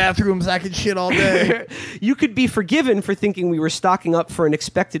 You bathrooms, I can shit all day. You could be forgiven for thinking we were stocking up for an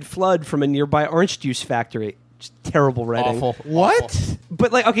expected flood from a nearby orange juice factory. Just terrible writing. Awful. What?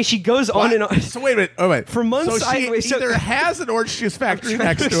 But like, okay, she goes on and on. So wait a minute. Oh wait. For months, so she either has an orange juice factory trying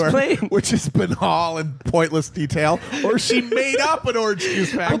next to to her, explain. which is banal and pointless detail, or she made up an orange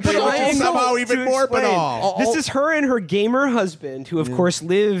juice factory, which trying is somehow to even more explain. banal. This is her and her gamer husband, who, of course,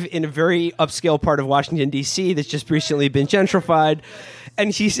 live in a very upscale part of Washington, D.C. that's just recently been gentrified.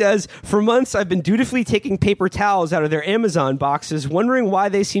 And she says, for months, I've been dutifully taking paper towels out of their Amazon boxes, wondering why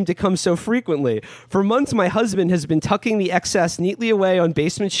they seem to come so frequently. For months, my husband has been tucking the excess neatly away on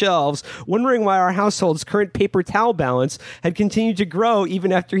basement shelves, wondering why our household's current paper towel balance had continued to grow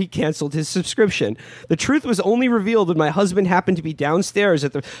even after he canceled his subscription. The truth was only revealed when my husband happened to be downstairs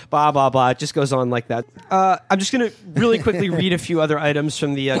at the blah, blah, blah. It just goes on like that. I'm just going to really quickly read a few other items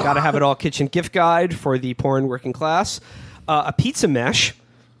from the Gotta Have It All kitchen gift guide for the poor and working class. A pizza mesh.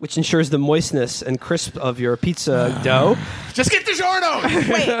 which ensures the moistness and crisp of your pizza dough. Just get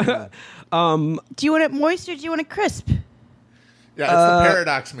DiGiorno. Wait. Do you want it moist or do you want it crisp? Yeah, it's the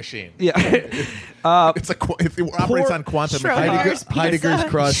paradox machine. Yeah. It operates on quantum mechanics. Heidegger's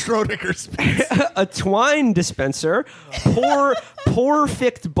crust. Schrodinger's pizza. A twine dispenser,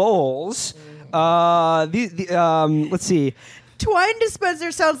 perfect bowls. Let's see. Twine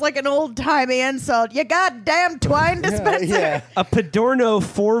dispenser sounds like an old-timey insult. You goddamn twine dispenser. A Padorno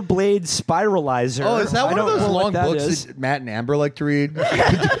 4-blade spiralizer. Oh, is that one of those long books that Matt and Amber like to read?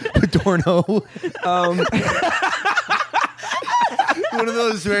 Padorno. One of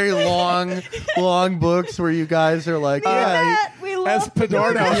those very long books where you guys are like, Matt, we love As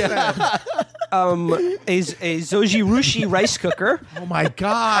Padorno said. A Zojirushi rice cooker. Oh my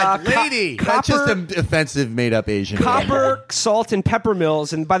God, lady! that's just an offensive made-up Asian name. Copper, salt, and pepper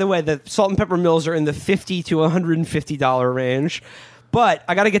mills. And by the way, the salt and pepper mills are in the $50 to $150 range. But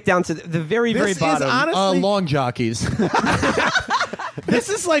I got to get down to the very, very bottom. Honestly, Long jockeys. this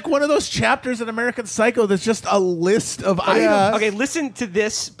is like one of those chapters in American Psycho that's just a list of items. Okay, listen to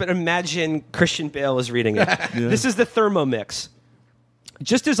this, but imagine Christian Bale is reading it. This is the Thermomix.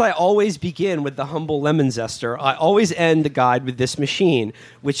 Just as I always begin with the humble lemon zester, I always end the guide with this machine,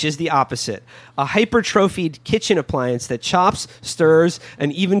 which is the opposite. A hypertrophied kitchen appliance that chops, stirs,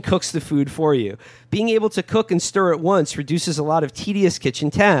 and even cooks the food for you. Being able to cook and stir at once reduces a lot of tedious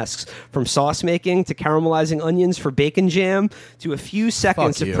kitchen tasks, from sauce making to caramelizing onions for bacon jam to a few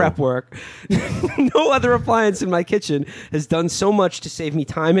seconds Fuck of you. prep work. No other appliance in my kitchen has done so much to save me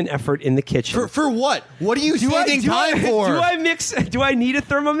time and effort in the kitchen. For what? What are you saving time for? Do I need a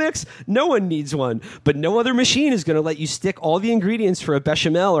Thermomix? No one needs one. But no other machine is going to let you stick all the ingredients for a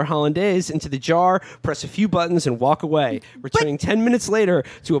bechamel or hollandaise into the jar, press a few buttons, and walk away, returning 10 minutes later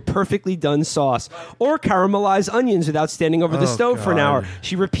to a perfectly done sauce. Or caramelize onions without standing over the stove for an hour.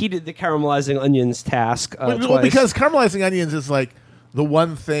 She repeated the caramelizing onions task Well, twice. because caramelizing onions is like the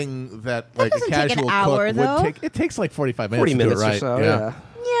one thing that like a doesn't take an casual hour, cook though. would take. It takes like 45 minutes 40 to minutes do it or right. so, yeah.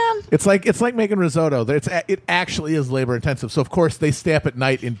 Yeah. It's like making risotto. It actually is labor intensive. So of course they stay up at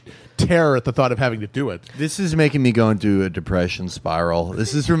night in terror at the thought of having to do it. This is making me go into a depression spiral.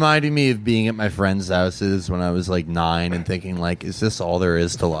 This is reminding me of being at my friends' houses when I was like 9 and thinking like, is this all there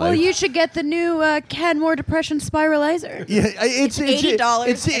is to life? Well, you should get the new Canmore Depression Spiralizer. yeah, it's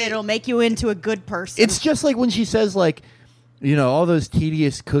 $80 and it'll make you into a good person. It's just like when she says like, you know, all those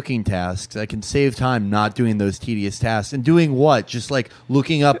tedious cooking tasks. I can save time not doing those tedious tasks. And doing what? Just like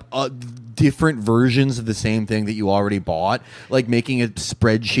looking up different versions of the same thing that you already bought. Like making a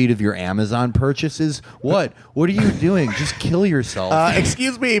spreadsheet of your Amazon purchases. What? What are you doing? Just kill yourself.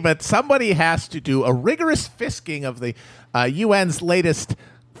 Excuse me, but somebody has to do a rigorous fisking of the UN's latest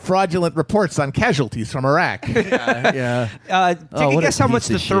fraudulent reports on casualties from Iraq. yeah. Take a what a guess how much piece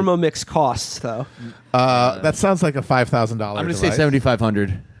the of shit. Thermomix costs, though. That sounds like a $5,000. I'm going to say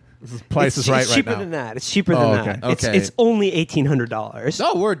 7,500. Price is right It's cheaper now. than that. It's cheaper Oh, than okay. that. Okay. It's only $1,800.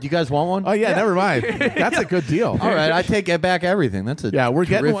 Oh, word. Do you guys want one? Oh yeah, never mind. That's a good deal. All right. I take back everything. That's a Yeah, we're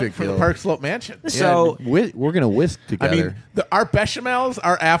getting one terrific for deal. the Park Slope Mansion. Yeah, So- we're going to whisk I together. mean, our bechamels,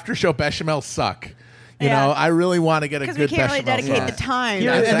 our after show bechamels suck. You Yeah. know, I really want to get a because good we can't really bechamel dedicate sauce. the time.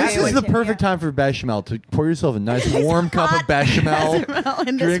 Yeah, and exactly. this is the Yeah. perfect time for bechamel to pour yourself a nice warm cup hot of bechamel, bechamel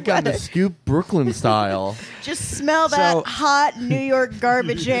in this drink on the weather. scoop Brooklyn style. Just smell that So- hot New York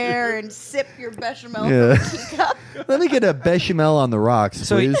garbage air and sip your bechamel Yeah. from a teacup. Let me get a bechamel on the rocks,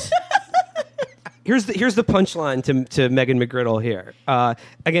 So- please. Here's the punchline to Megan McGriddle here.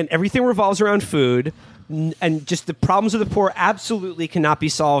 Again, everything revolves around food, and just the problems of the poor absolutely cannot be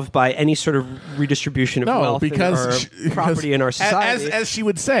solved by any sort of redistribution of No, wealth because or property in our society. as she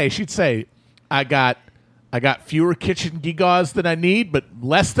would say, she'd say, I got fewer kitchen gigas than I need, but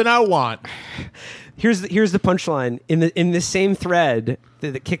less than I want. Here's the punchline in the same thread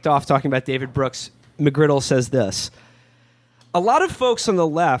that kicked off talking about David Brooks. McGriddle says this. A lot of folks on the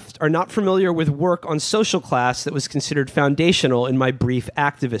left are not familiar with work on social class that was considered foundational in my brief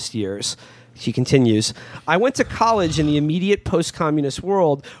activist years. She continues, I went to college in the immediate post-communist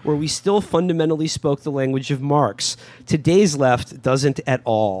world where we still fundamentally spoke the language of Marx. Today's left doesn't at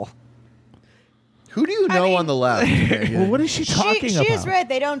all. Who do you know mean- on the left? Well, what is she talking She about? is right.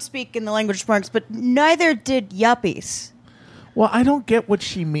 They don't speak in the language of Marx, but neither did yuppies. Well, I don't get what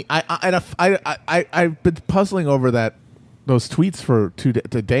she means. I've been puzzling over those tweets for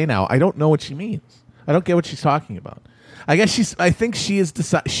today now. I don't know what she means. I don't get what she's talking about. I guess I think she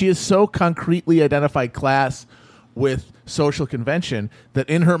is so concretely identified class with social convention that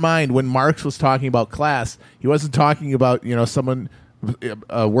in her mind, when Marx was talking about class, he wasn't talking about someone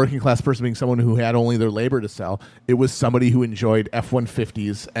a working class person being someone who had only their labor to sell. It was somebody who enjoyed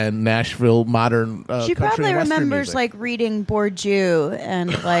F-150s and Nashville modern She country probably and Western remembers music. like reading Bourdieu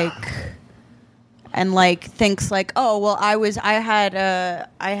and like thinks like, oh well, I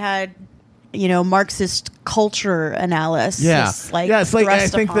had Marxist culture analysis it's like thrust I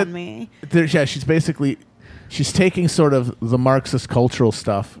think upon that me. she's taking sort of the Marxist cultural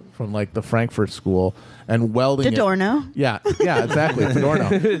stuff from like the Frankfurt School and welding Adorno. it. Yeah, exactly. Adorno.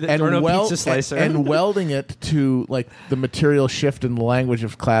 Adorno pizza slicer. and welding it to like the material shift in the language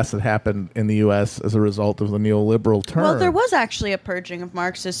of class that happened in the U.S. as a result of the neoliberal turn. Well, there was actually a purging of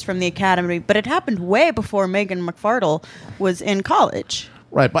Marxists from the academy, but it happened way before Megan McFardle was in college.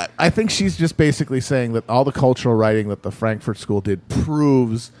 Right, but I think she's just basically saying that all the cultural writing that the Frankfurt School did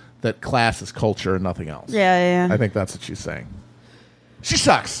proves that class is culture and nothing else. Yeah. I think that's what she's saying. She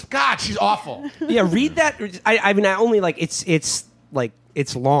sucks. God, she's awful. Yeah, read that. I mean, I only like it's like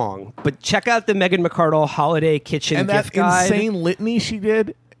it's long, but check out the Megan McArdle Holiday Kitchen And that gift guide. insane litany she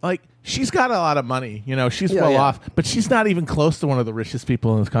did, like, she's got a lot of money. She's Yeah, well yeah. off, but she's not even close to one of the richest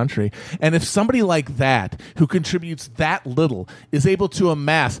people in this country. And if somebody like that, who contributes that little, is able to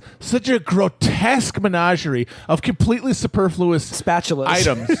amass such a grotesque menagerie of completely superfluous Spatulas.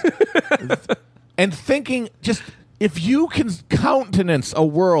 items, and thinking just... If you can countenance a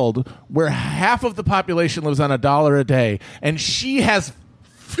world where half of the population lives on $1 a day, and she has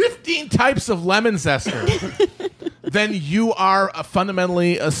 15 types of lemon zester, then you are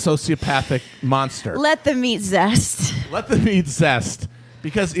fundamentally a sociopathic monster. Let them eat zest. Let them eat zest.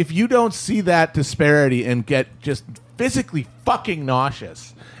 Because if you don't see that disparity and get just physically fucking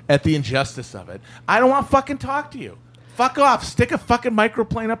nauseous at the injustice of it, I don't want to fucking talk to you. Fuck off. Stick a fucking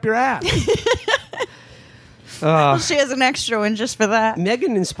microplane up your ass. She has an extra one just for that.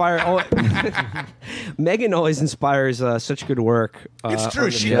 Megan Megan always inspires such good work. It's on true.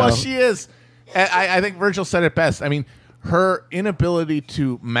 the She show. she is. I think Virgil said it best. I mean, her inability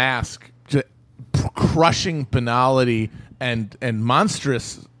to mask crushing banality and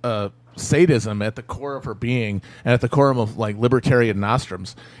monstrous sadism at the core of her being and at the core of like libertarian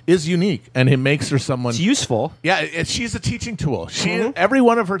nostrums is unique, and it makes her someone. It's useful. Yeah, she's a teaching tool. Every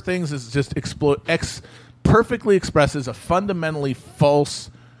one of her things is just perfectly expresses a fundamentally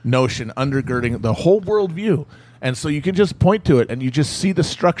false notion undergirding the whole worldview. And so you can just point to it and you just see the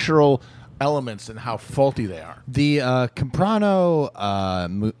structural elements and how faulty they are. The Camprano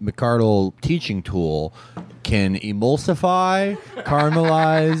McArdle teaching tool can emulsify,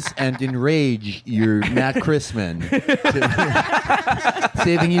 caramelize, and enrage your Matt Chrisman,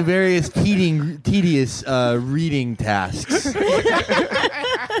 saving you various tedious reading tasks.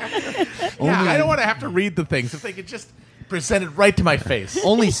 I don't want to have to read the things if they could just present it right to my face.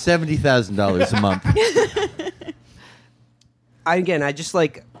 Only $70,000 a month.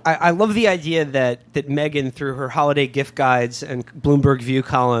 I love the idea that Megan, through her holiday gift guides and Bloomberg View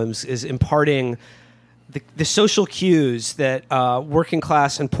columns, is imparting the social cues that working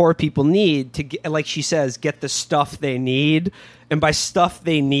class and poor people need to get, like she says, get the stuff they need. And by stuff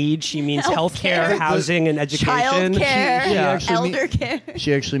they need, she means healthcare, housing, and education. Childcare, She elder care.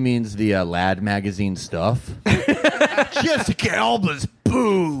 She actually means the Lad magazine stuff. Jessica Alba's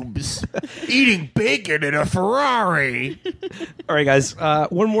boobs, eating bacon in a Ferrari. All right, guys.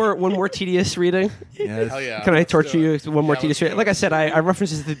 One more tedious reading. Yes. Hell yeah. Can I torture you with one more Yeah, tedious let's reading? Like I said, I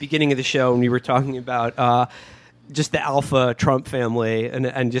referenced this at the beginning of the show when we were talking about just the alpha Trump family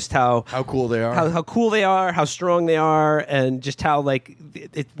and just how cool they are. how cool they are, how strong they are, and just how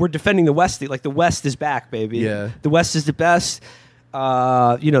we're defending the West. Like the West is back, baby. Yeah. The West is the best.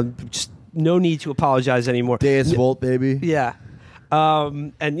 Just no need to apologize anymore. Deus Volt, baby. Yeah.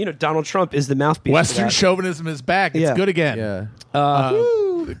 And Donald Trump is the mouthpiece. Western for that. chauvinism is back. It's Yeah. good again. Yeah.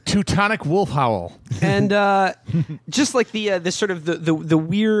 Teutonic wolf howl. And just like the sort of the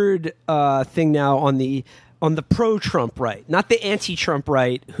weird thing now on the pro-Trump right, not the anti-Trump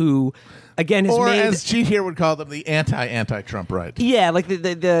right, who again has Or made, as G here would call them, the anti-Trump right. yeah, like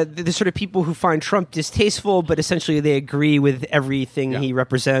the sort of people who find Trump distasteful, but essentially they agree with everything he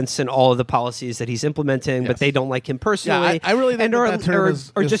represents and all of the policies that he's implementing, but Yes. they don't like him personally. I really think and that term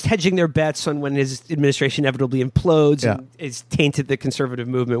or is just hedging their bets on when his administration inevitably implodes Yeah. and is tainted the conservative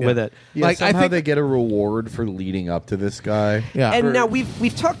movement with it. Yeah, Like, I somehow think- they get a reward for leading up to this guy. Yeah. And now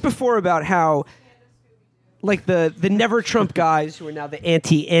we've talked before about how, like the never Trump guys who are now the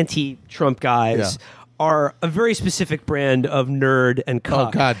anti-Trump guys are a very specific brand of nerd and cuck.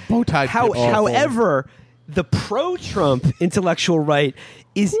 Oh, God. Bow-tie. However, the pro-Trump intellectual right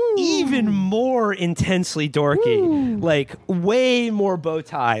is even more intensely dorky, like way more bow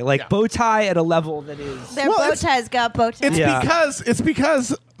tie, like bow tie at a level that is. Their bow ties got bow ties. It's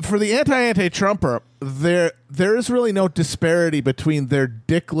because for the anti-Trumper, there is really no disparity between their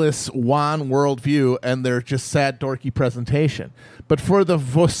dickless Juan worldview and their just sad dorky presentation. But for the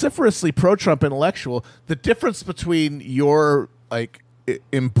vociferously pro-Trump intellectual, the difference between your like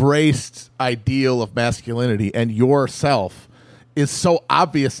embraced ideal of masculinity and yourself is so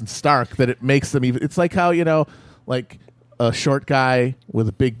obvious and stark that it makes them even. It's like how, like a short guy with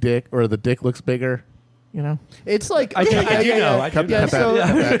a big dick, or the dick looks bigger. It's like I do know. So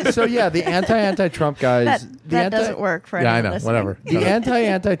the anti-Trump guys. That doesn't work for Yeah, I anyone know. listening. Whatever. The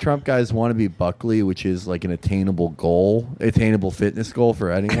anti-Trump guys want to be Buckley, which is like an attainable fitness goal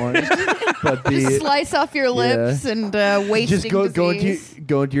for anyone. But Just slice off your lips and wasting just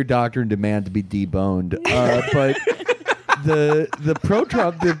go into your doctor and demand to be deboned. But the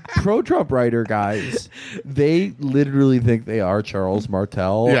pro-Trump writer guys, they literally think they are Charles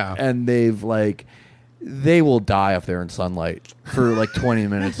Martel. Yeah. And they will die if they're in sunlight for like 20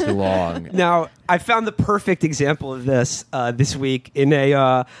 minutes too long. Now, I found the perfect example of this this week in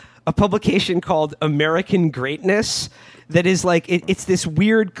a publication called American Greatness. That is like it's this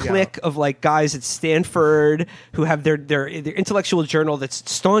weird clique of like guys at Stanford who have their intellectual journal that's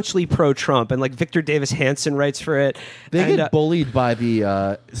staunchly pro-Trump, and like Victor Davis Hanson writes for it. They get bullied by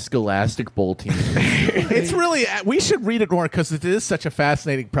the Scholastic Bowl team. It's really, we should read it more because it is such a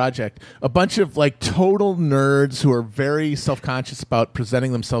fascinating project. A bunch of like total nerds who are very self-conscious about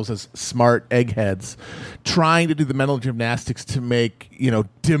presenting themselves as smart eggheads, trying to do the mental gymnastics to make,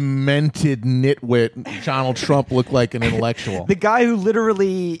 demented nitwit Donald Trump look like an intellectual. The guy who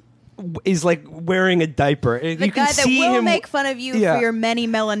literally is like wearing a diaper. The you guy can that see will him make fun of you Yeah. for your many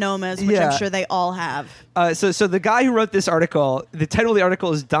melanomas, which Yeah. I'm sure they all have. So the guy who wrote this article, the title of the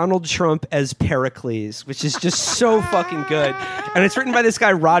article is Donald Trump as Pericles, which is just so fucking good. And it's written by this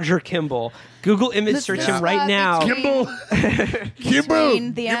guy, Roger Kimball. Google image search him right now. Kimball,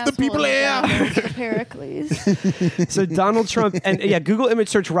 Between the give the people air. Pericles. So Donald Trump, and Google image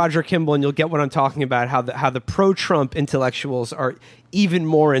search Roger Kimball, and you'll get what I'm talking about. How the pro-Trump intellectuals are even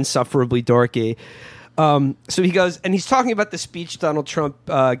more insufferably dorky. So he goes, and he's talking about the speech Donald Trump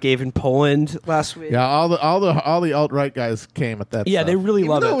gave in Poland last week. Yeah, all the alt-right guys came at that. Yeah, stuff. they really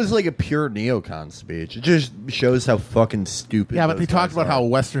Even love though it it. was like a pure neocon speech, it just shows how fucking stupid. Yeah, but those they talked guys about are. how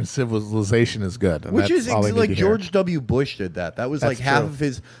Western civilization is good, and Which that's is all they need like to hear. George W. Bush did that. That was That's like half true. of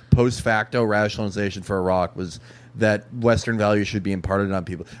his post facto rationalization for Iraq was that Western values should be imparted on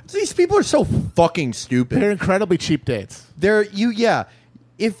people. These people are so fucking stupid. They're incredibly cheap dates.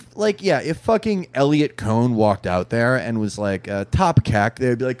 If fucking Elliot Cohn walked out there and was like top cack,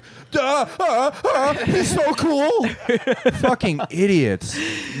 they'd be like, he's so cool. Fucking idiots,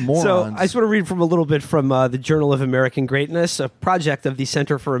 morons. So I just want to read from a little bit from the Journal of American Greatness, a project of the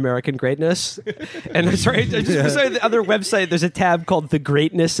Center for American Greatness. And I'm sorry, the other website, there's a tab called the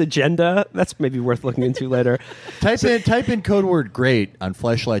Greatness Agenda. That's maybe worth looking into later. type in code word great on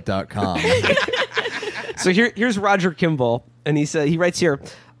fleshlight.com. So here's Roger Kimball, and he writes here,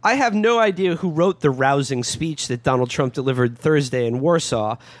 I have no idea who wrote the rousing speech that Donald Trump delivered Thursday in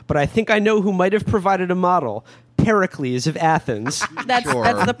Warsaw, but I think I know who might have provided a model. Pericles of Athens. That's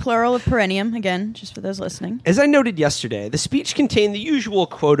Sure. the plural of perennium, again, just for those listening. As I noted yesterday, the speech contained the usual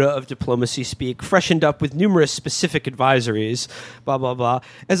quota of diplomacy speak, freshened up with numerous specific advisories, blah, blah, blah.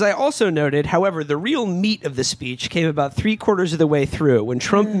 As I also noted, however, the real meat of the speech came about 3/4 of the way through when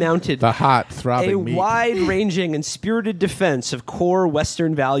Trump mounted The hot, a throbbing meat. wide-ranging and spirited defense of core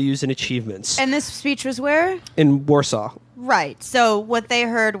Western values and achievements And this speech was where? in Warsaw. Right. So what they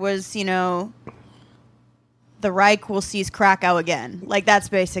heard was, the Reich will seize Krakow again. Like, that's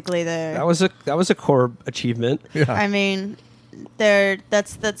basically the... That was a core achievement. I mean,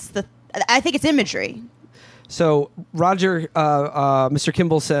 that's the... I think it's imagery. So Roger, Mr.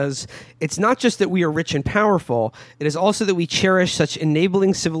 Kimball says, it's not just that we are rich and powerful, it is also that we cherish such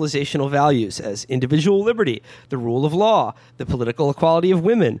enabling civilizational values as individual liberty, the rule of law, the political equality of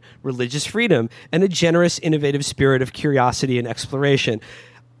women, religious freedom, and a generous, innovative spirit of curiosity and exploration.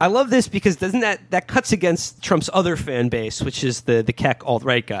 I love this because doesn't that cuts against Trump's other fan base, which is the Keck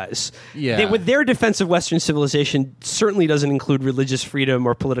alt-right guys. Yeah. With their defense of Western civilization certainly doesn't include religious freedom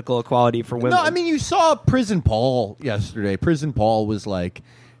or political equality for women. No, I mean, you saw Prison Paul yesterday. Prison Paul was like,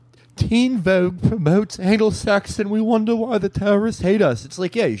 Teen Vogue promotes anal sex and we wonder why the terrorists hate us. It's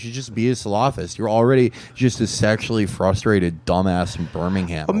like, yeah, you should just be a Salafist. You're already just a sexually frustrated dumbass from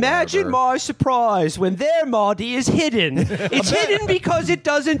Birmingham. or Imagine whatever. my surprise when their Mahdi is hidden. It's hidden because it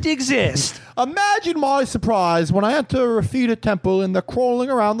doesn't exist. Imagine my surprise when I enter a Rafida temple and they're crawling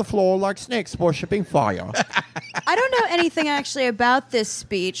around the floor like snakes worshipping fire. I don't know anything actually about this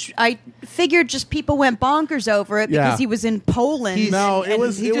speech. I figured just people went bonkers over it because Yeah. he was in Poland. No, it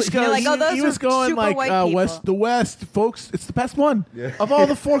was. he It just was goes- like, oh, those he was are going super like white people. west. The West, folks. It's the best one of all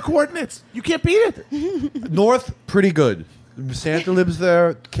the 4 coordinates. You can't beat it. North, pretty good. Santa lives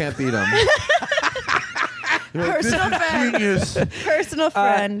there, can't beat him. Personal friend. Genius. Personal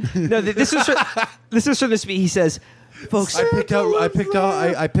friend. No, this is from the speech. He says, "Folks, I picked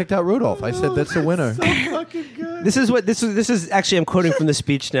out Rudolph. I said that's the winner. this is actually I'm quoting from the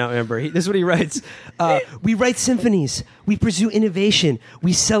speech now, Amber. This is what he writes. We write symphonies. We pursue innovation.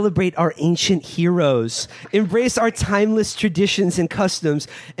 We celebrate our ancient heroes, embrace our timeless traditions and customs,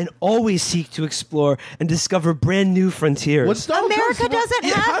 and always seek to explore and discover brand new frontiers." What's Donald America Trump's- doesn't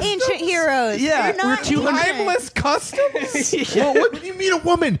have customs? ancient heroes. Yeah, They're not we're 200 ancient. Timeless customs. Well, when you meet a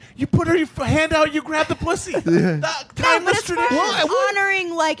woman, you put her hand out, you grab the pussy. No, but Timeless as far tradition. as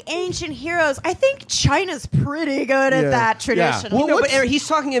honoring like ancient heroes, I think China's pretty good at Yeah. that tradition. No, but he's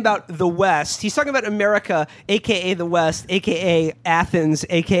talking about the West. He's talking about America, a.k.a. the West, a.k.a. Athens,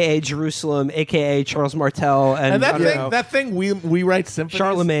 a.k.a. Jerusalem, a.k.a. Charles Martel. And that thing we write symphonies.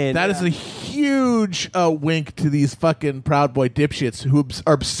 Charlemagne. That is a huge wink to these fucking Proud Boy dipshits who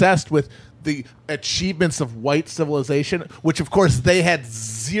are obsessed with the achievements of white civilization, which of course they had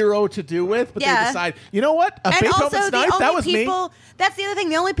zero to do with, but they decide, you know what? and Beethoven's also the knife, only that was people, me. That's the other thing.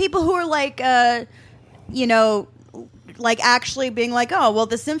 The only people who are like, you know, like actually being like, oh, well,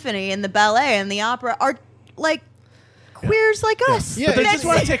 the symphony and the ballet and the opera are like queers like us. But they That's just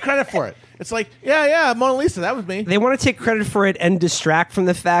want to it. take credit for it. It's like, yeah, Mona Lisa, that was me. They want to take credit for it and distract from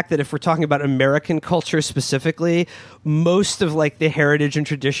the fact that if we're talking about American culture specifically, most of like the heritage and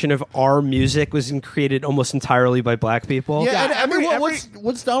tradition of our music was created almost entirely by black people. Yeah, Yeah, and every-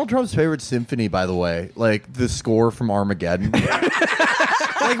 what's Donald Trump's favorite symphony, by the way? Like the score from Armageddon.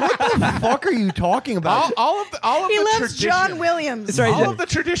 Like, what the fuck are you talking about? all of He the loves traditions. John Williams. Sorry, All of the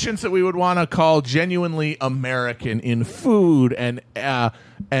traditions that we would want to call genuinely American in food and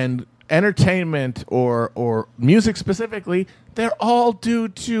entertainment or music specifically, they're all due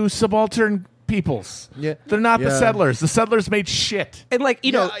to subaltern peoples. Yeah. They're not the Yeah. settlers. The settlers made shit. And like,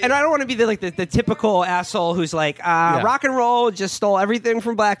 you know, and I don't want to be the typical asshole who's like, rock and roll just stole everything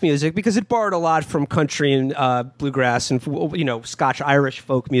from black music because it borrowed a lot from country and bluegrass and, you know, Scotch Irish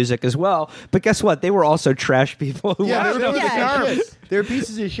folk music as well. But guess what? They were also trash people who Yeah, wanted they're to- pieces Yeah. of shit. They're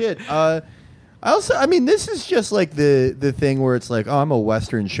pieces of shit. I mean, this is just like the thing where it's like, oh, I'm a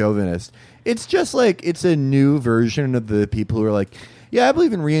Western chauvinist. It's just like it's a new version of the people who are like, yeah, I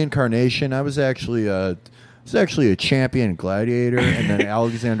believe in reincarnation. I was actually a champion gladiator, and then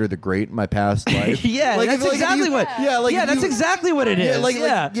Alexander the Great in my past life. Yeah, Like, that's if- like, if exactly you- what. Yeah, like yeah, if that's you- exactly what it is.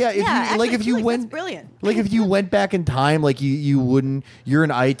 If you that's went brilliant. like if you went back in time, like you wouldn't. You're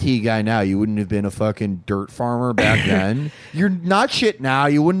an IT guy now. You wouldn't have been a fucking dirt farmer back then. You're not shit now.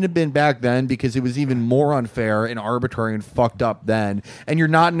 You wouldn't have been back then because it was even more unfair and arbitrary and fucked up then. And you're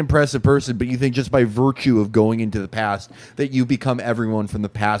not an impressive person, but you think just by virtue of going into the past that you become everyone from the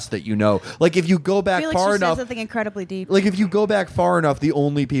past that you know. Like if you go back Felix far just said enough. something incredibly deep. Like if you go back far enough, the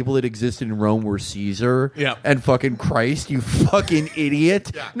only people that existed in Rome were Caesar Yeah. and fucking Christ, you fucking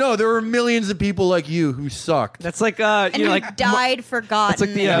idiot. No, there were millions of people like you who sucked. That's like, and you know, he like died forgotten. It's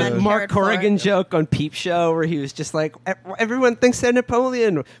like the and uncared Mark for. Corrigan joke on Peep Show where he was just like, everyone thinks they're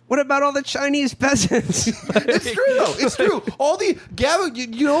Napoleon. What about all the Chinese peasants? It's true though. It's true. All the Gavin,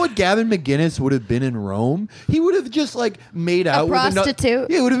 you know what Gavin McGinnis would have been in Rome? He would have just like made out with prostitute.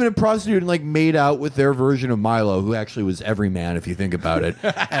 Yeah, he would have been a prostitute and like made out with their version of Milo, who actually was every man if you think about it.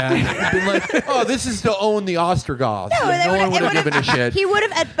 And been like, oh, this is to own the Ostrogoths. No, And no one would have given a shit. He would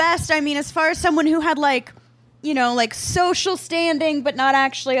have, at best, I mean, as far as someone who had like, you know, like social standing, but not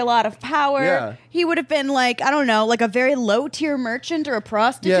actually a lot of power. Yeah. He would have been like, I don't know, like a very low tier merchant or a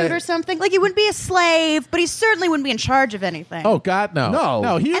prostitute Yeah. or something. Like he wouldn't be a slave, but he certainly wouldn't be in charge of anything. Oh God, no,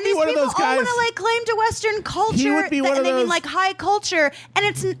 No. He'd and be these one of people those all guys. want to like claim to Western culture. He would be one of and they mean those- like high culture, and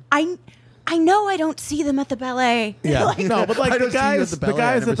it's I know I don't see them at the ballet. Yeah, Like, no, but I like don't the see you at guys, the the ballet. I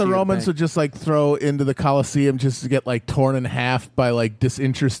guys never that the see you at Romans bank. would just like throw into the Colosseum just to get like torn in half by like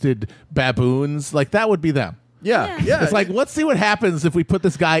disinterested baboons, like that would be them. Yeah. It's like, let's see what happens if we put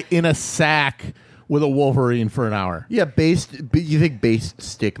this guy in a sack with a Wolverine for an hour. Yeah, you think based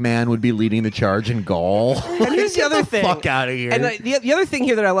Stickman would be leading the charge in Gaul? And here's the other thing. Fuck out of here. And the other thing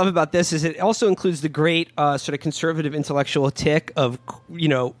here that I love about this is it also includes the great sort of conservative intellectual tick of, you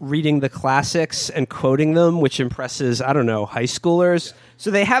know, reading the classics and quoting them, which impresses, I don't know, high schoolers.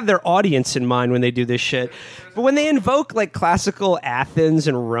 So they have their audience in mind when they do this shit. But when they invoke like classical Athens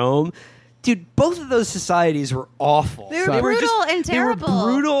and Rome, dude, both of those societies were awful. They were brutal and terrible. They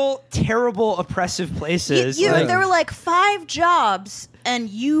were brutal, terrible, oppressive places. There were like 5 jobs, and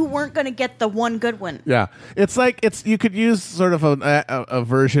you weren't going to get the one good one. Yeah, it's like you could use sort of a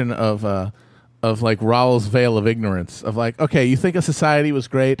version of like Raoul's veil of ignorance of like, okay, you think a society was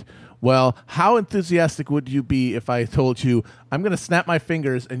great. Well, how enthusiastic would you be if I told you I'm going to snap my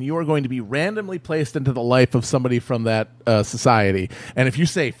fingers and you are going to be randomly placed into the life of somebody from that society? And if you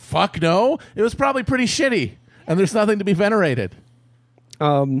say, fuck no, it was probably pretty shitty and there's nothing to be venerated.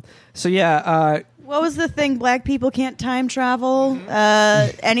 What was the thing? Black people can't time travel.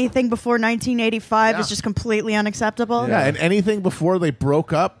 Anything before 1985 is just completely unacceptable. Yeah, and anything before they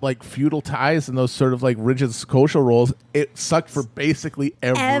broke up, like feudal ties and those sort of like rigid social roles, it sucked for basically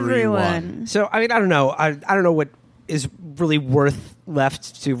everyone. So, I mean, I don't know. I don't know what is really worth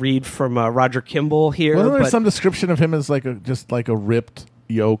left to read from Roger Kimball here. Wasn't there some description of him as like a ripped,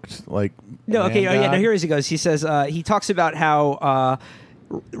 yoked, like no? Okay, man guy? here he goes. He says he talks about how.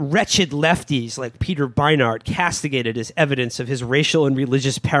 Wretched lefties like Peter Beinart castigated as evidence of his racial and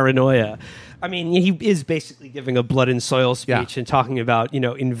religious paranoia. I mean, he is basically giving a blood and soil speech and talking about,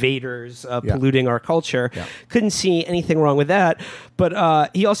 invaders polluting our culture. Yeah. Couldn't see anything wrong with that.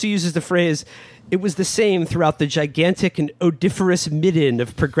 But he also uses the phrase, it was the same throughout the gigantic and odoriferous midden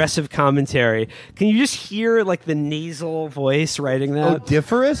of progressive commentary. Can you just hear like the nasal voice writing that?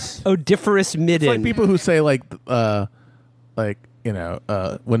 Odoriferous? Odoriferous midden. It's like people who say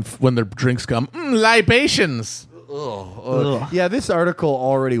when their drinks come, libations. Yeah, this article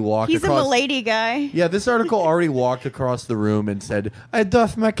already walked He's across... a milady guy. Yeah, this article already walked across the room and said, I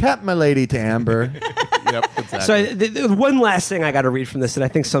doff my cap, my lady, to Amber. Yep, exactly. So the one last thing I got to read from this that I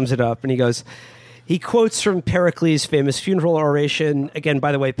think sums it up, and he goes... He quotes from Pericles' famous funeral oration. Again,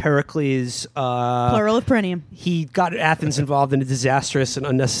 by the way, Pericles... plural of perineum. He got Athens involved in a disastrous and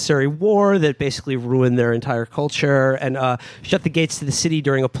unnecessary war that basically ruined their entire culture and shut the gates to the city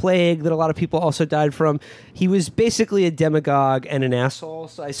during a plague that a lot of people also died from. He was basically a demagogue and an asshole.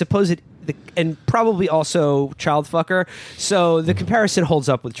 So I suppose and probably also child fucker. So the comparison holds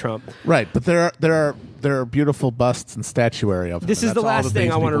up with Trump. Right, but there are beautiful busts and statuary of him. This is the last thing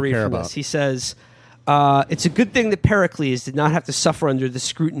I want to read from this. He says... it's a good thing that Pericles did not have to suffer under the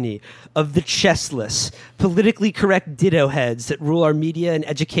scrutiny of the chestless, politically correct ditto heads that rule our media and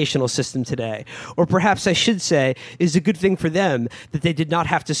educational system today. Or perhaps I should say, it is a good thing for them that they did not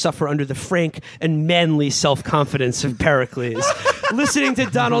have to suffer under the frank and manly self-confidence of Pericles. Listening to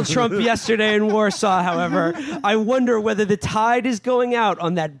Donald Trump yesterday in Warsaw, however, I wonder whether the tide is going out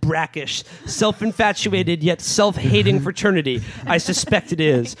on that brackish, self-infatuated yet self-hating fraternity. I suspect it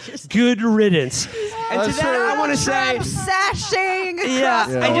is. Good riddance. And to that, I want to say, sashing. Yeah,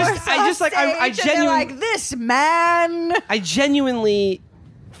 I genuinely like this man. I genuinely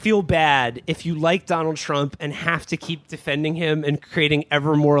feel bad if you like Donald Trump and have to keep defending him and creating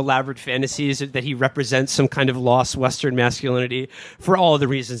ever more elaborate fantasies that he represents some kind of lost Western masculinity for all of the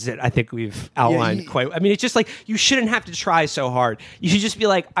reasons that I think we've outlined. I mean, it's just like you shouldn't have to try so hard. You should just be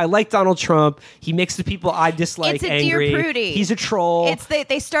like, I like Donald Trump. He makes the people I dislike it's a angry. Dear Prudie. He's a troll. It's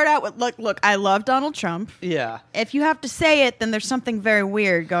they start out with look. I love Donald Trump. Yeah. If you have to say it, then there's something very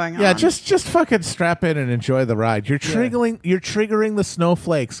weird going on. Yeah, just fucking strap in and enjoy the ride. You're triggering the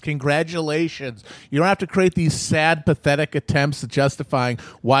snowflakes. Congratulations. You don't have to create these sad, pathetic attempts at justifying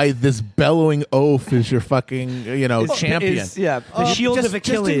why this bellowing oaf is your fucking, champion. The shield of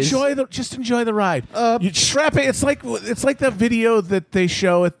Achilles. Just enjoy the ride. You strap it. It's like that video that they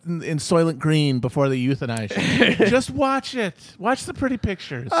show in Soylent Green before they euthanize you. Just watch it. Watch the pretty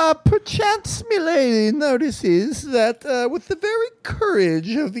pictures. Perchance, milady notices that with the very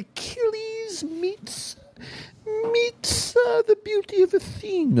courage of Achilles meets the beauty of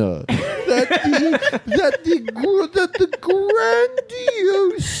Athena, that the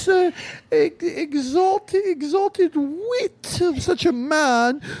grandiose, exalted wit of such a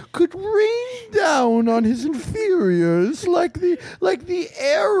man could rain down on his inferiors like the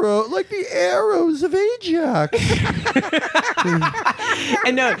arrows of Ajax.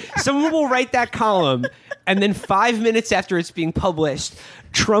 And someone will write that column, and then 5 minutes after it's being published,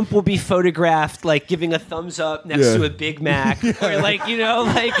 Trump will be photographed like giving a thumbs up next to a Big Mac, or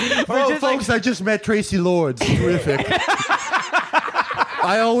folks, I just met Tracy Lords. Terrific.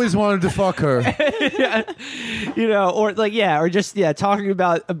 I always wanted to fuck her. Talking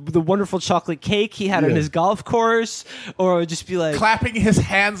about the wonderful chocolate cake he had on his golf course, or just be like clapping his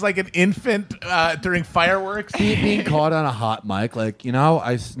hands like an infant during fireworks. Being caught on a hot mic, no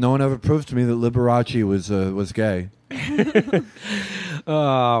one ever proved to me that Liberace was gay.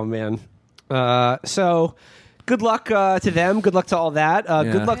 Oh man. So good luck to them. Good luck to all that.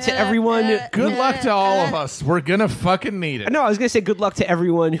 Good luck to everyone. Good luck to all of us. We're gonna fucking need it. No, I was going to say good luck to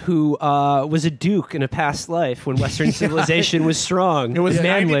everyone who was a duke in a past life when Western civilization was strong. It was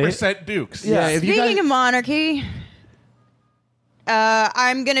manly. 90% Dukes. Yeah. if you Speaking guys, of monarchy,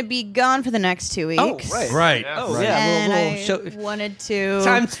 I'm gonna be gone for the next 2 weeks. Oh, right. right. Oh, right. yeah. And we'll I show- wanted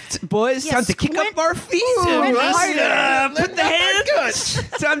to. Boys, Yeah, time to kick squint- up our feet. Squint Right. harder. Put the hands.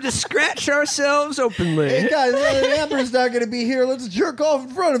 Time to scratch ourselves openly. Hey guys, Amber's not going to be here. Let's jerk off in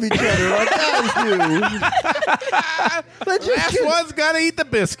front of each other like guys do. Let's just Last kiss. one's gotta eat the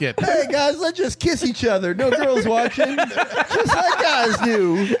biscuit. Hey guys, let's just kiss each other. No girls watching, just like guys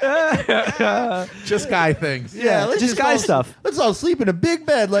do. Just guy things. Yeah, let's just guy all, stuff. Let's all sleep in a big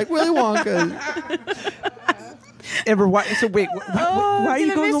bed like Willy Wonka. Amber, why are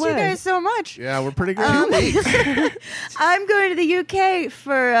you going miss away? you guys so much. Yeah, we're pretty good. I'm going to the UK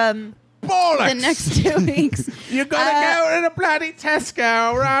for Bollocks. the next 2 weeks. You're gonna go to the bloody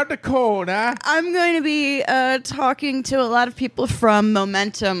Tesco around the corner. I'm going to be talking to a lot of people from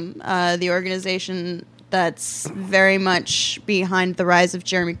Momentum, the organization that's very much behind the rise of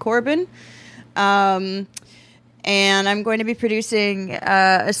Jeremy Corbyn. And I'm going to be producing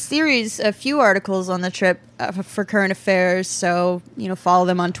a few articles on the trip for current affairs. So, follow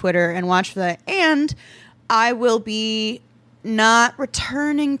them on Twitter and watch for that. And I will be not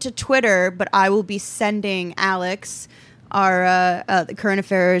returning to Twitter, but I will be sending Alex, our the current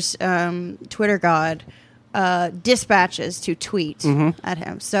affairs Twitter god, dispatches to tweet at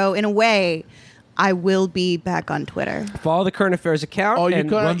him. So, in a way, I will be back on Twitter. Follow the current affairs account. Oh, you're and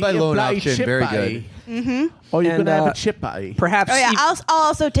gonna Run by eat a loan bloody option, chip very pie. good. Oh, you're And, gonna have a chip pie. perhaps. Oh yeah, ev- I'll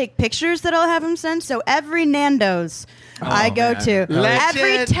also take pictures that I'll have him send. So every Nando's I go man. to, Legend.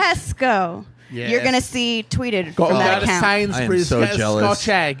 every Tesco, Yes. you're gonna see tweeted Go from that got a account. science I am breeze, so got a jealous. Scotch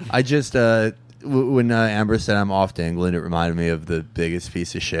egg. I just when Amber said I'm off to England, it reminded me of the biggest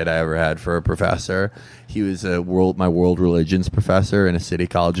piece of shit I ever had for a professor. He was my world religions professor in a city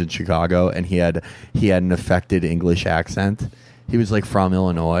college in Chicago, and he had an affected English accent. He was like from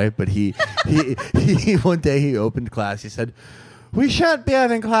Illinois, but he one day he opened class. He said, "We shan't be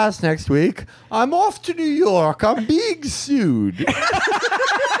having class next week. I'm off to New York. I'm being sued."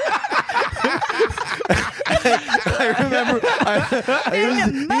 I remember.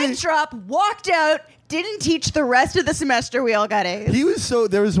 And mic drop, walked out, didn't teach the rest of the semester. We all got A's. He was so.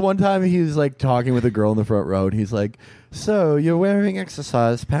 There was one time he was like talking with a girl in the front row, and he's like, "So you're wearing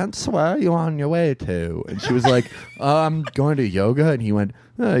exercise pants? Where are you on your way to?" And she was like, "I'm going to yoga." And he went,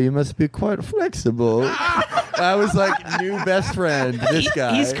 "Oh, you must be quite flexible." I was like, new best friend. This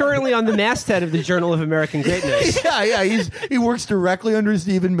guy. He's currently on the masthead of the Journal of American Greatness. Yeah. He works directly under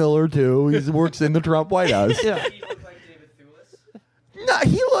Stephen Miller too. He works in the Trump White House. Yeah. No,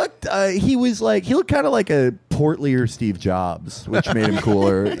 he looked kind of like a portlier Steve Jobs, which made him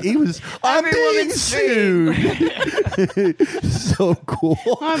cooler. He was. I'm Every being woman's sued. So cool.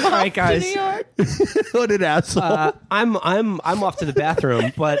 I'm All right, off guys. to New York. What an asshole. I'm off to the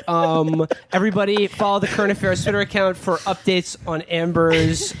bathroom, but everybody follow the current affairs Twitter account for updates on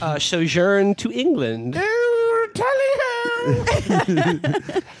Amber's sojourn to England.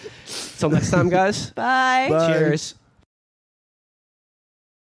 Till next time, guys. Bye. Bye. Cheers.